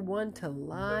ever one to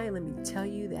lie. Let me tell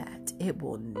you that. It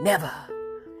will never.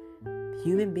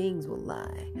 Human beings will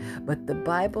lie, but the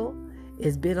Bible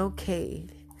has been okayed,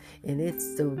 and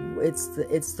it's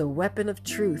the weapon of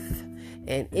truth,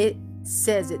 and it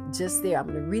says it just there. I'm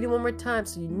going to read it one more time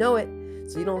so you know it,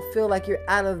 so you don't feel like you're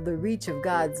out of the reach of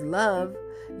God's love,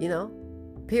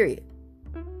 period.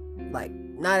 Like,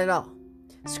 not at all.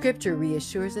 Scripture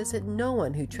reassures us that no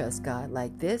one who trusts God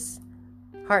like this,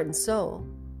 heart and soul,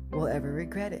 will ever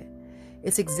regret it.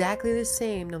 It's exactly the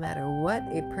same no matter what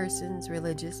a person's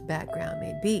religious background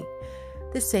may be.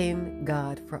 The same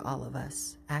God for all of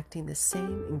us, acting the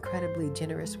same incredibly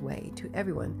generous way to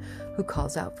everyone who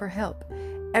calls out for help.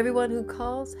 Everyone who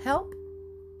calls help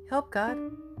God,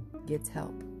 gets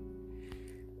help.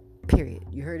 Period.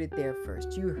 You heard it there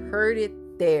first. You heard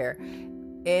it there.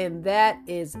 And that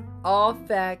is all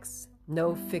facts,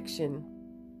 no fiction,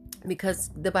 because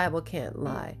the Bible can't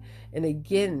lie. And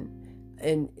again,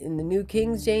 in the New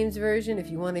King James Version, if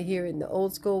you want to hear it in the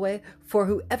old school way, for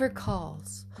whoever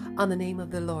calls on the name of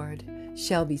the Lord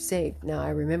shall be saved. Now, I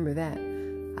remember that.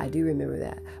 I do remember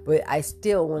that. But I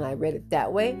still, when I read it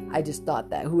that way, I just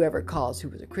thought that whoever calls who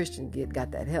was a Christian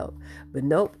got that help. But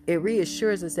nope, it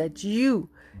reassures us that you,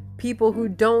 people who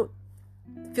don't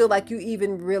feel like you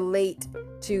even relate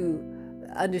to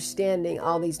understanding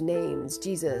all these names,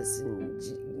 Jesus and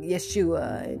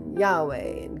Yeshua and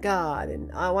Yahweh and God,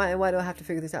 and why do I have to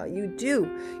figure this out? You do.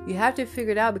 You have to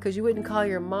figure it out because you wouldn't call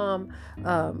your mom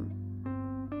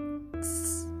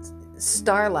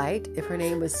Starlight if her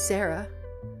name was Sarah.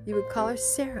 You would call her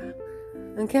Sarah.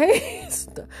 Okay?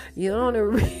 You don't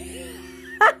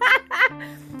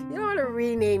want to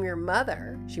rename your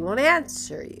mother. She won't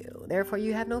answer you. Therefore,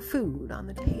 you have no food on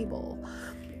the table.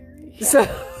 So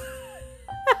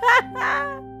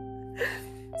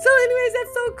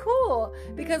that's so cool,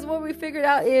 because what we figured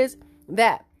out is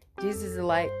that Jesus is the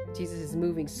light. Jesus is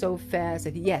moving so fast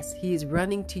that yes, he is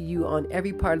running to you on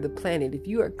every part of the planet. If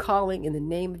you are calling in the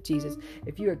name of Jesus,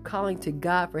 if you are calling to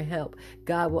God for help,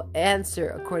 God will answer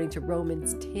according to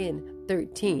Romans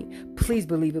 10:13. Please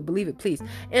believe it, please.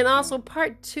 And also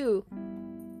part 2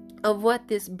 of what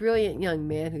this brilliant young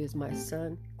man, who is my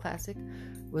son, Classic,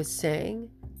 was saying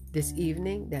this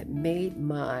evening that made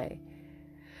my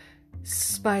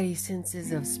spidey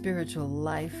senses of spiritual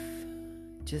life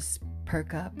just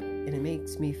perk up, and it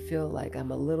makes me feel like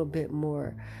I'm a little bit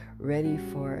more ready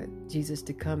for Jesus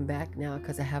to come back now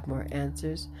because I have more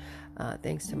answers,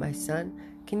 thanks to my son.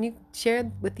 Can you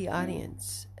share with the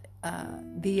audience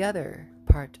the other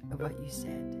part of what you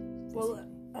said? Well,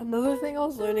 another thing I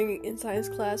was learning in science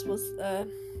class was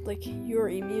like your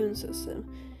immune system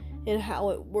and how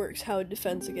it works, how it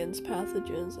defends against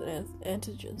pathogens and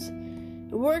antigens.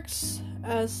 It works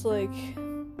as like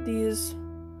these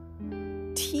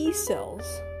T cells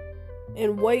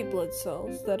and white blood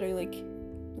cells that are like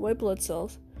white blood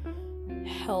cells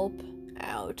help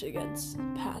out against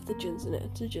pathogens and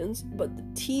antigens, but the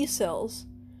T cells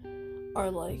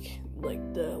are like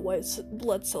the white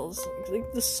blood cells,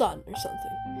 like the sun or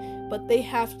something, but they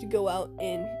have to go out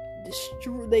and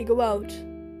destroy. They go out,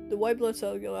 the white blood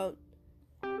cells go out,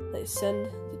 they send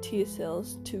the T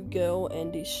cells to go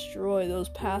and destroy those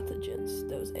pathogens,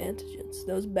 those antigens,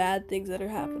 those bad things that are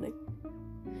happening,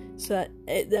 so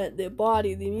that the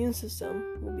body, the immune system,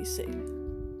 will be safe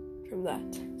from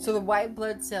that. So the white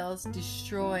blood cells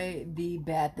destroy the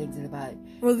bad things in the body.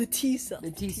 Well, the T cells.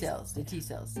 The T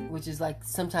cells, which is like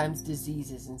sometimes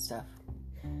diseases and stuff.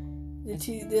 The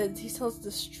T cells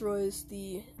destroys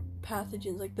the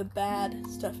pathogens, like the bad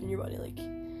stuff in your body. Like,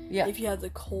 yeah, if you have the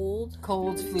colds,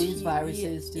 flus,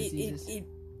 viruses, diseases.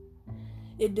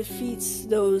 It defeats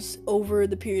those over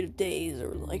the period of days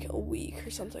or like a week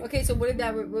or something. Okay, so what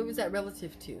was that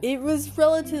relative to? It was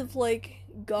relative, like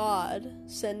God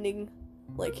sending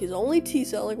like his only T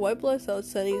cell, like white blood cells,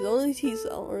 sending his only T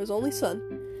cell or his only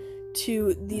son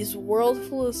to this world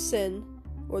full of sin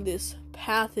or this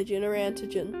pathogen or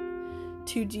antigen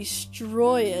to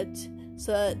destroy it,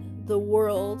 so that the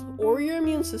world or your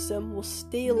immune system will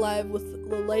stay alive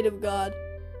with the light of God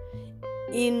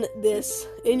in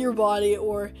your body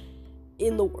or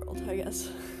in the world, I guess.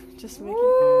 Just making.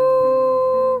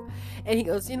 And he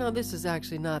goes, this is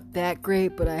actually not that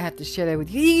great, but I have to share that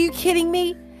with you. Are you kidding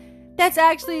me? That's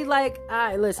actually like,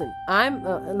 listen,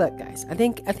 look guys, I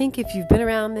think if you've been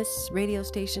around this radio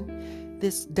station,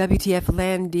 this WTF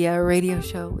Landia radio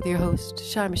show with your host,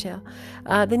 Sean Michelle,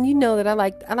 then you know that I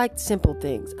like simple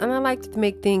things, and I like to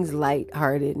make things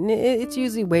lighthearted, and it's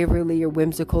usually Waverly or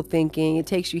whimsical thinking. It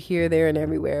takes you here, there, and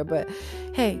everywhere, but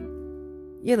hey,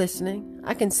 you're listening.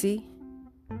 I can see,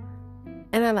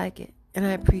 and I like it, and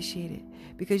I appreciate it,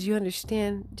 because you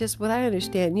understand just what I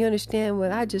understand. You understand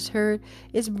what I just heard.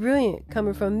 It's brilliant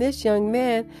coming from this young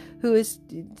man who's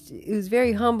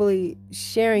very humbly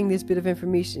sharing this bit of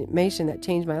information that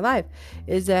changed my life.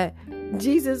 Is that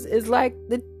Jesus is like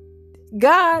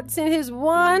God sent his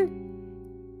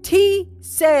one T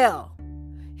cell,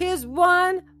 his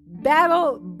one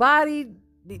battle-bodied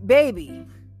baby,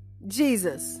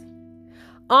 Jesus,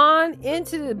 on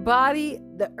into the body,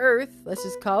 the earth, let's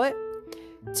just call it,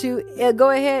 to go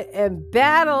ahead and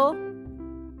battle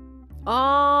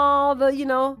all the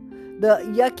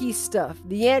yucky stuff,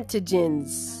 the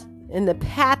antigens and the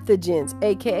pathogens,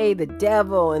 aka the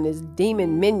devil and his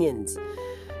demon minions,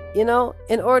 in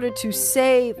order to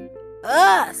save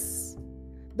us,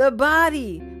 the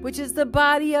body, which is the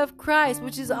body of Christ,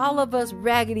 which is all of us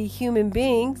raggedy human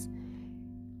beings.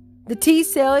 The T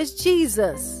cell is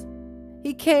Jesus.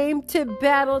 He came to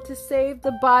battle to save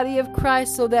the body of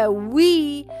Christ so that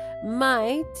we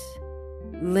might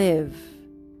live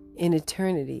in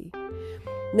eternity.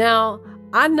 Now,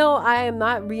 I know I am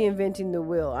not reinventing the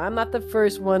wheel. I'm not the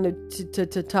first one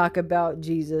to talk about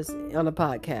Jesus on a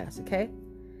podcast, okay?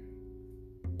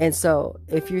 And so,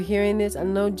 if you're hearing this, I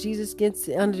know Jesus gets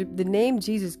under the name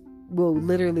Jesus will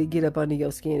literally get up under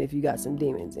your skin if you got some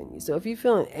demons in you. So if you're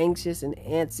feeling anxious and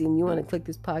antsy and you want to click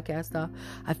this podcast off,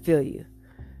 I feel you.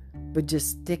 But just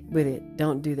stick with it.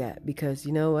 Don't do that, because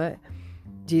you know what?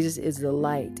 Jesus is the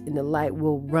light, and the light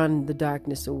will run the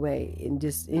darkness away. And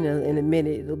just, in a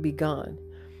minute, it'll be gone.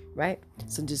 Right?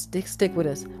 So just stick with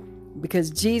us,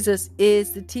 because Jesus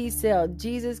is the T cell.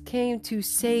 Jesus came to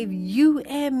save you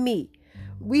and me.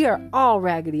 We are all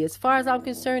raggedy. As far as I'm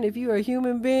concerned, if you're a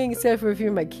human being, except for if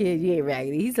you're my kid, you ain't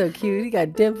raggedy. He's so cute. He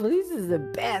got dimples. This is the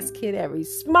best kid ever.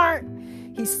 He's smart.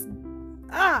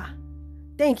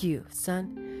 Thank you,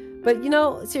 son. But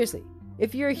seriously,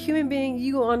 If you're a human being,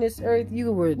 you on this earth,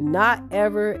 you were not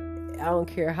ever, I don't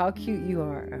care how cute you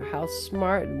are, or how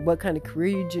smart, and what kind of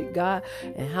career you got,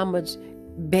 and how much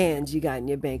bands you got in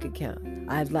your bank account.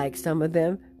 I'd like some of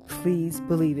them. Please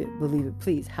believe it,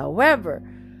 please. However,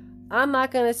 I'm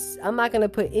not gonna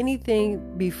put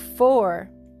anything before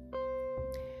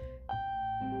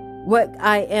what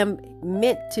I am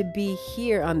meant to be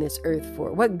here on this earth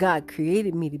for, what God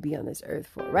created me to be on this earth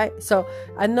for, right? So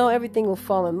I know everything will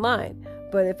fall in line,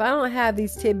 but if I don't have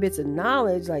these tidbits of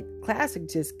knowledge, like Classic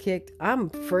just kicked, I'm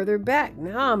further back.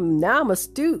 Now I'm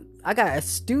astute. I got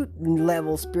astute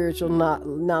level spiritual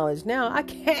knowledge now. I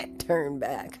can't turn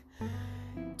back.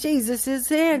 Jesus is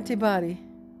the antibody.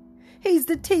 He's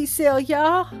the T cell,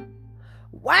 y'all.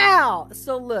 Wow.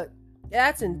 So look,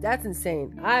 that's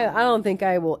insane. I don't think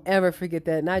I will ever forget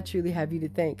that, and I truly have you to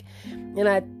thank. And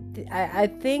I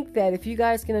think that if you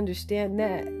guys can understand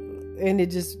that, and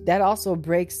that also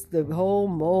breaks the whole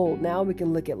mold. Now we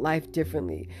can look at life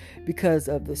differently because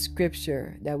of the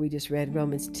scripture that we just read,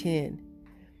 Romans 10.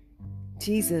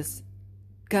 Jesus,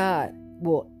 God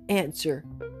will answer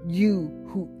you,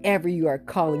 whoever you are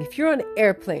calling. If you're on an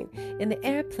airplane and the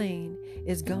airplane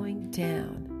is going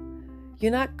down,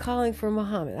 you're not calling for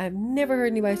Muhammad. I've never heard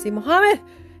anybody say, Muhammad,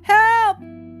 help!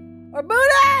 Or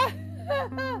Buddha!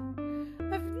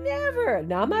 I've never.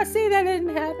 Now, I'm not saying that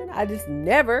didn't happen. I just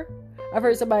never. I've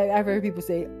heard people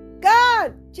say,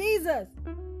 God, Jesus.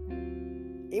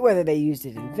 Whether they used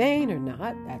it in vain or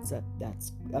not, that's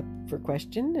up for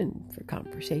question and for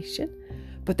conversation.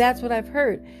 But that's what I've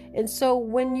heard. And so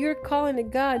when you're calling to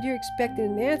God, you're expecting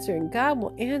an answer, and God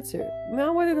will answer.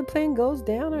 Now, whether the plane goes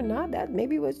down or not, that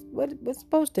maybe was what was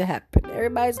supposed to happen.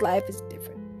 Everybody's life is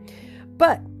different.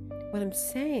 But what I'm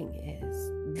saying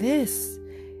is, this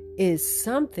is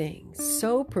something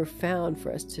so profound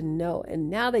for us to know. And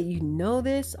now that you know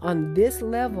this on this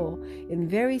level in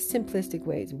very simplistic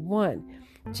ways, one,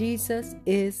 Jesus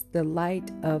is the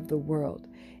light of the world.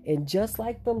 And just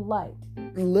like the light,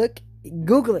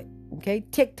 Google it, okay?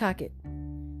 TikTok it,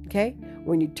 okay?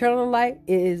 When you turn on the light,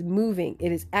 it is moving.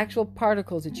 It is actual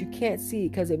particles that you can't see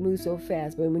because it moves so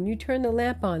fast. But when you turn the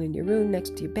lamp on in your room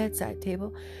next to your bedside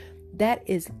table, that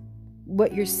is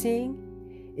what you're seeing.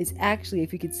 Is actually,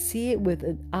 if you could see it with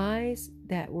eyes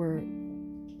that were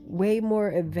way more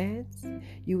advanced,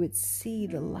 you would see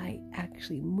the light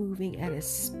actually moving at a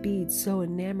speed so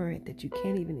enamoring that you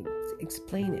can't even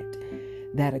explain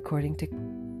it. That, according to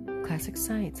Classic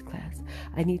Science class,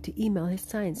 I need to email his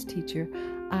science teacher.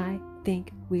 I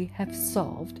think we have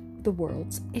solved the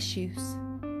world's issues.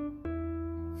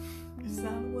 You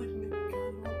sound like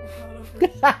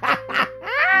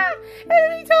And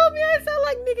then he told me I sound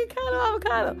like Nikocado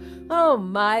Avocado. Oh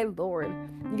my Lord.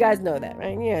 You guys know that,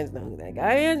 right? You guys know who that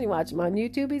guy is. You watch him on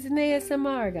YouTube. He's an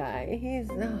ASMR guy. He's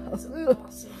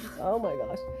oh my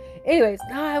gosh. Anyways,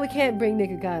 we can't bring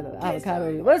Nikocado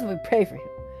Avocado. Let's pray for him.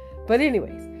 But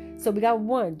anyways, so we got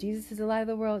one. Jesus is the light of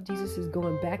the world. Jesus is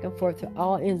going back and forth to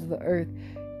all ends of the earth,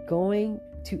 going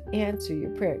to answer your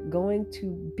prayer, going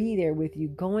to be there with you,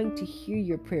 going to hear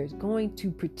your prayers, going to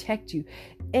protect you.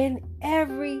 And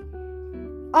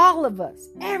all of us,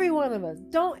 every one of us,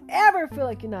 don't ever feel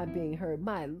like you're not being heard.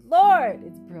 My Lord,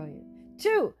 it's brilliant.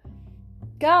 2,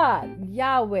 God,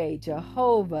 Yahweh,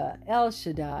 Jehovah, El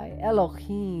Shaddai,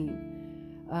 Elohim,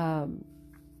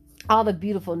 all the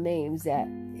beautiful names that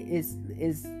is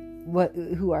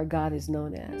who our God is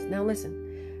known as. Now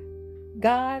listen,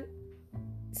 God,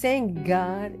 saying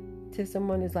God to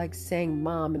someone is like saying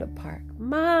mom in a park.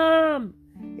 Mom!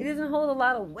 It doesn't hold a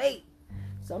lot of weight.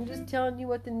 So I'm just telling you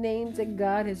what the names that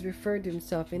God has referred to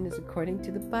himself in is according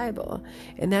to the Bible.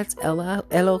 And that's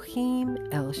Elohim,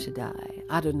 El Shaddai,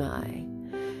 Adonai,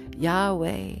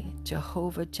 Yahweh,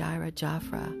 Jehovah, Jireh,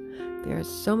 Jafra. There are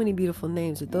so many beautiful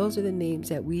names. Those are the names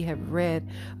that we have read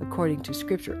according to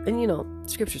Scripture. And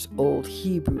Scripture's old,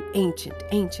 Hebrew,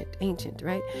 ancient,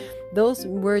 right? Those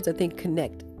words, I think,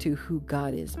 connect to who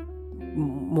God is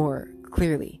more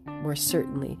clearly, more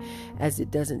certainly, as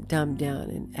it doesn't dumb down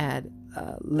and add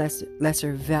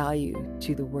lesser value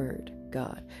to the word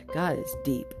God. God is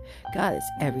deep. God is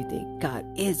everything. God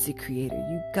is the creator.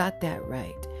 You got that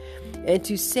right. And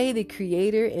to say the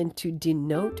creator and to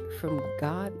denote from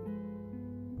God,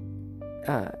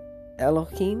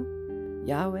 Elohim,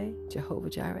 Yahweh, Jehovah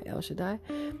Jireh, El Shaddai,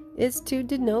 is to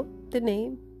denote the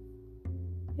name.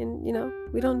 And,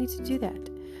 we don't need to do that.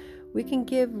 We can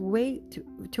give weight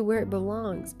to where it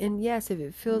belongs. And yes, if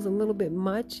it feels a little bit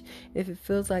much, if it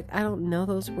feels like I don't know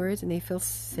those words and they feel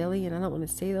silly and I don't want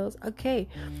to say those, okay,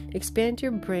 expand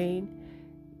your brain,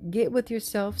 get with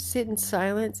yourself, sit in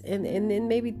silence, and then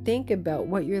maybe think about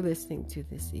what you're listening to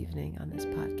this evening on this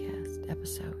podcast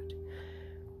episode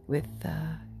with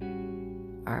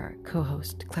our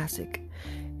co-host, Classic,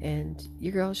 and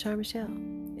your girl, Char Michelle.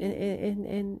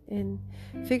 And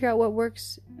figure out what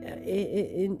works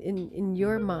in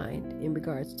your mind in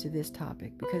regards to this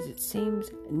topic, because it seems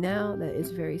now that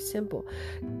it's very simple.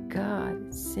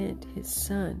 God sent his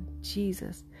son,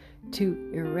 Jesus, to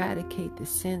eradicate the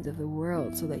sins of the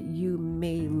world so that you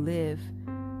may live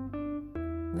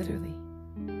literally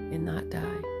and not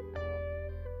die.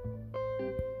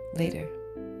 Later.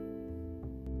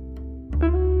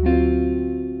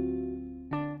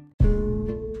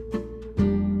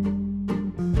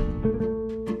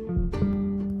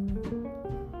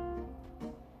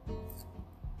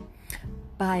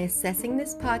 By assessing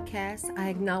this podcast, I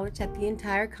acknowledge that the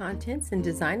entire contents and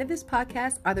design of this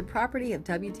podcast are the property of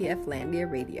WTF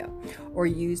Landia Radio, or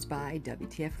used by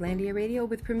WTF Landia Radio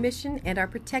with permission, and are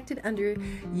protected under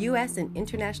U.S. and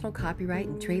international copyright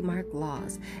and trademark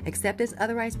laws. Except as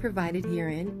otherwise provided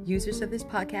herein, users of this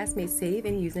podcast may save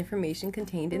and use information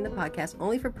contained in the podcast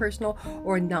only for personal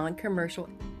or non-commercial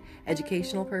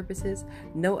educational purposes.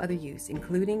 No other use,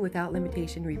 including without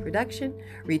limitation reproduction,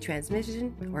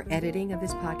 retransmission, or editing of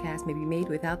this podcast may be made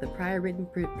without the prior written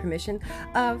permission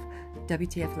of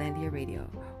WTF Landia Radio,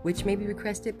 which may be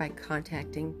requested by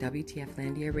contacting WTF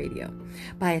Landia Radio.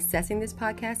 By assessing this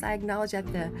podcast, I acknowledge that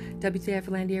the WTF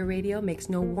Landia Radio makes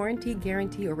no warranty,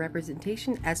 guarantee, or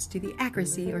representation as to the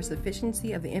accuracy or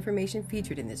sufficiency of the information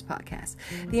featured in this podcast.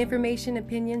 The information,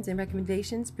 opinions, and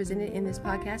recommendations presented in this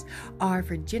podcast are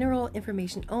for general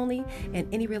information only, and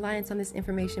any reliance on this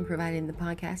information provided in the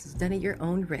podcast is done at your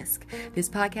own risk. This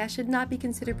podcast should not be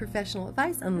considered professional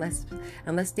advice unless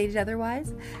stated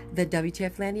otherwise. The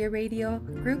WTF Landia Radio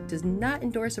Group does not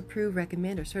endorse, approve,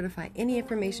 recommend, or certify any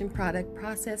information, product,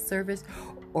 process, service,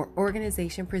 or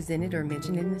organization presented or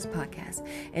mentioned in this podcast.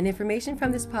 And information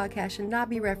from this podcast should not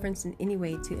be referenced in any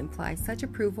way to imply such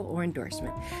approval or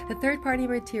endorsement. The third-party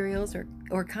materials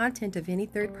or content of any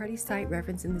third-party site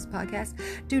referenced in this podcast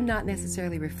do not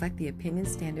necessarily reflect the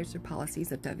opinions, standards, or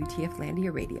policies of WTF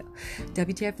Landia Radio.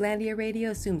 WTF Landia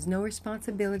Radio assumes no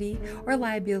responsibility or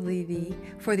liability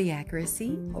for the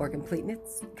accuracy or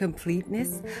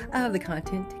completeness of the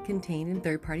content contained in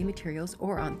third-party materials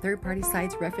or on third-party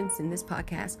sites referenced in this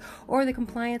podcast, or the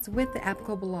compliance with the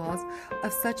applicable laws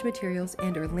of such materials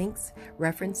and or links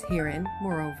referenced herein.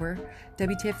 Moreover,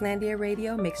 WTF Landia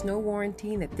Radio makes no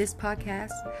warranty that this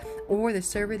podcast or the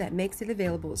server that makes it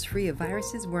available is free of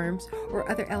viruses, worms, or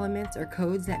other elements or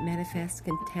codes that manifest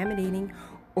contaminating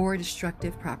or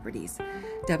destructive properties.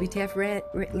 WTF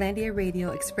Landia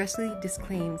Radio expressly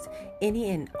disclaims any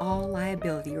and all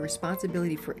liability or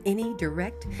responsibility for any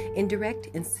direct, indirect,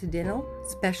 incidental,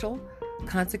 special,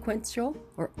 consequential,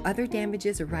 or other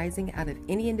damages arising out of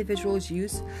any individual's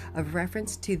use of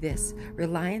reference to this,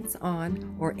 reliance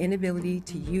on, or inability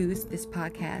to use this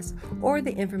podcast or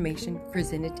the information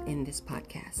presented in this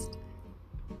podcast.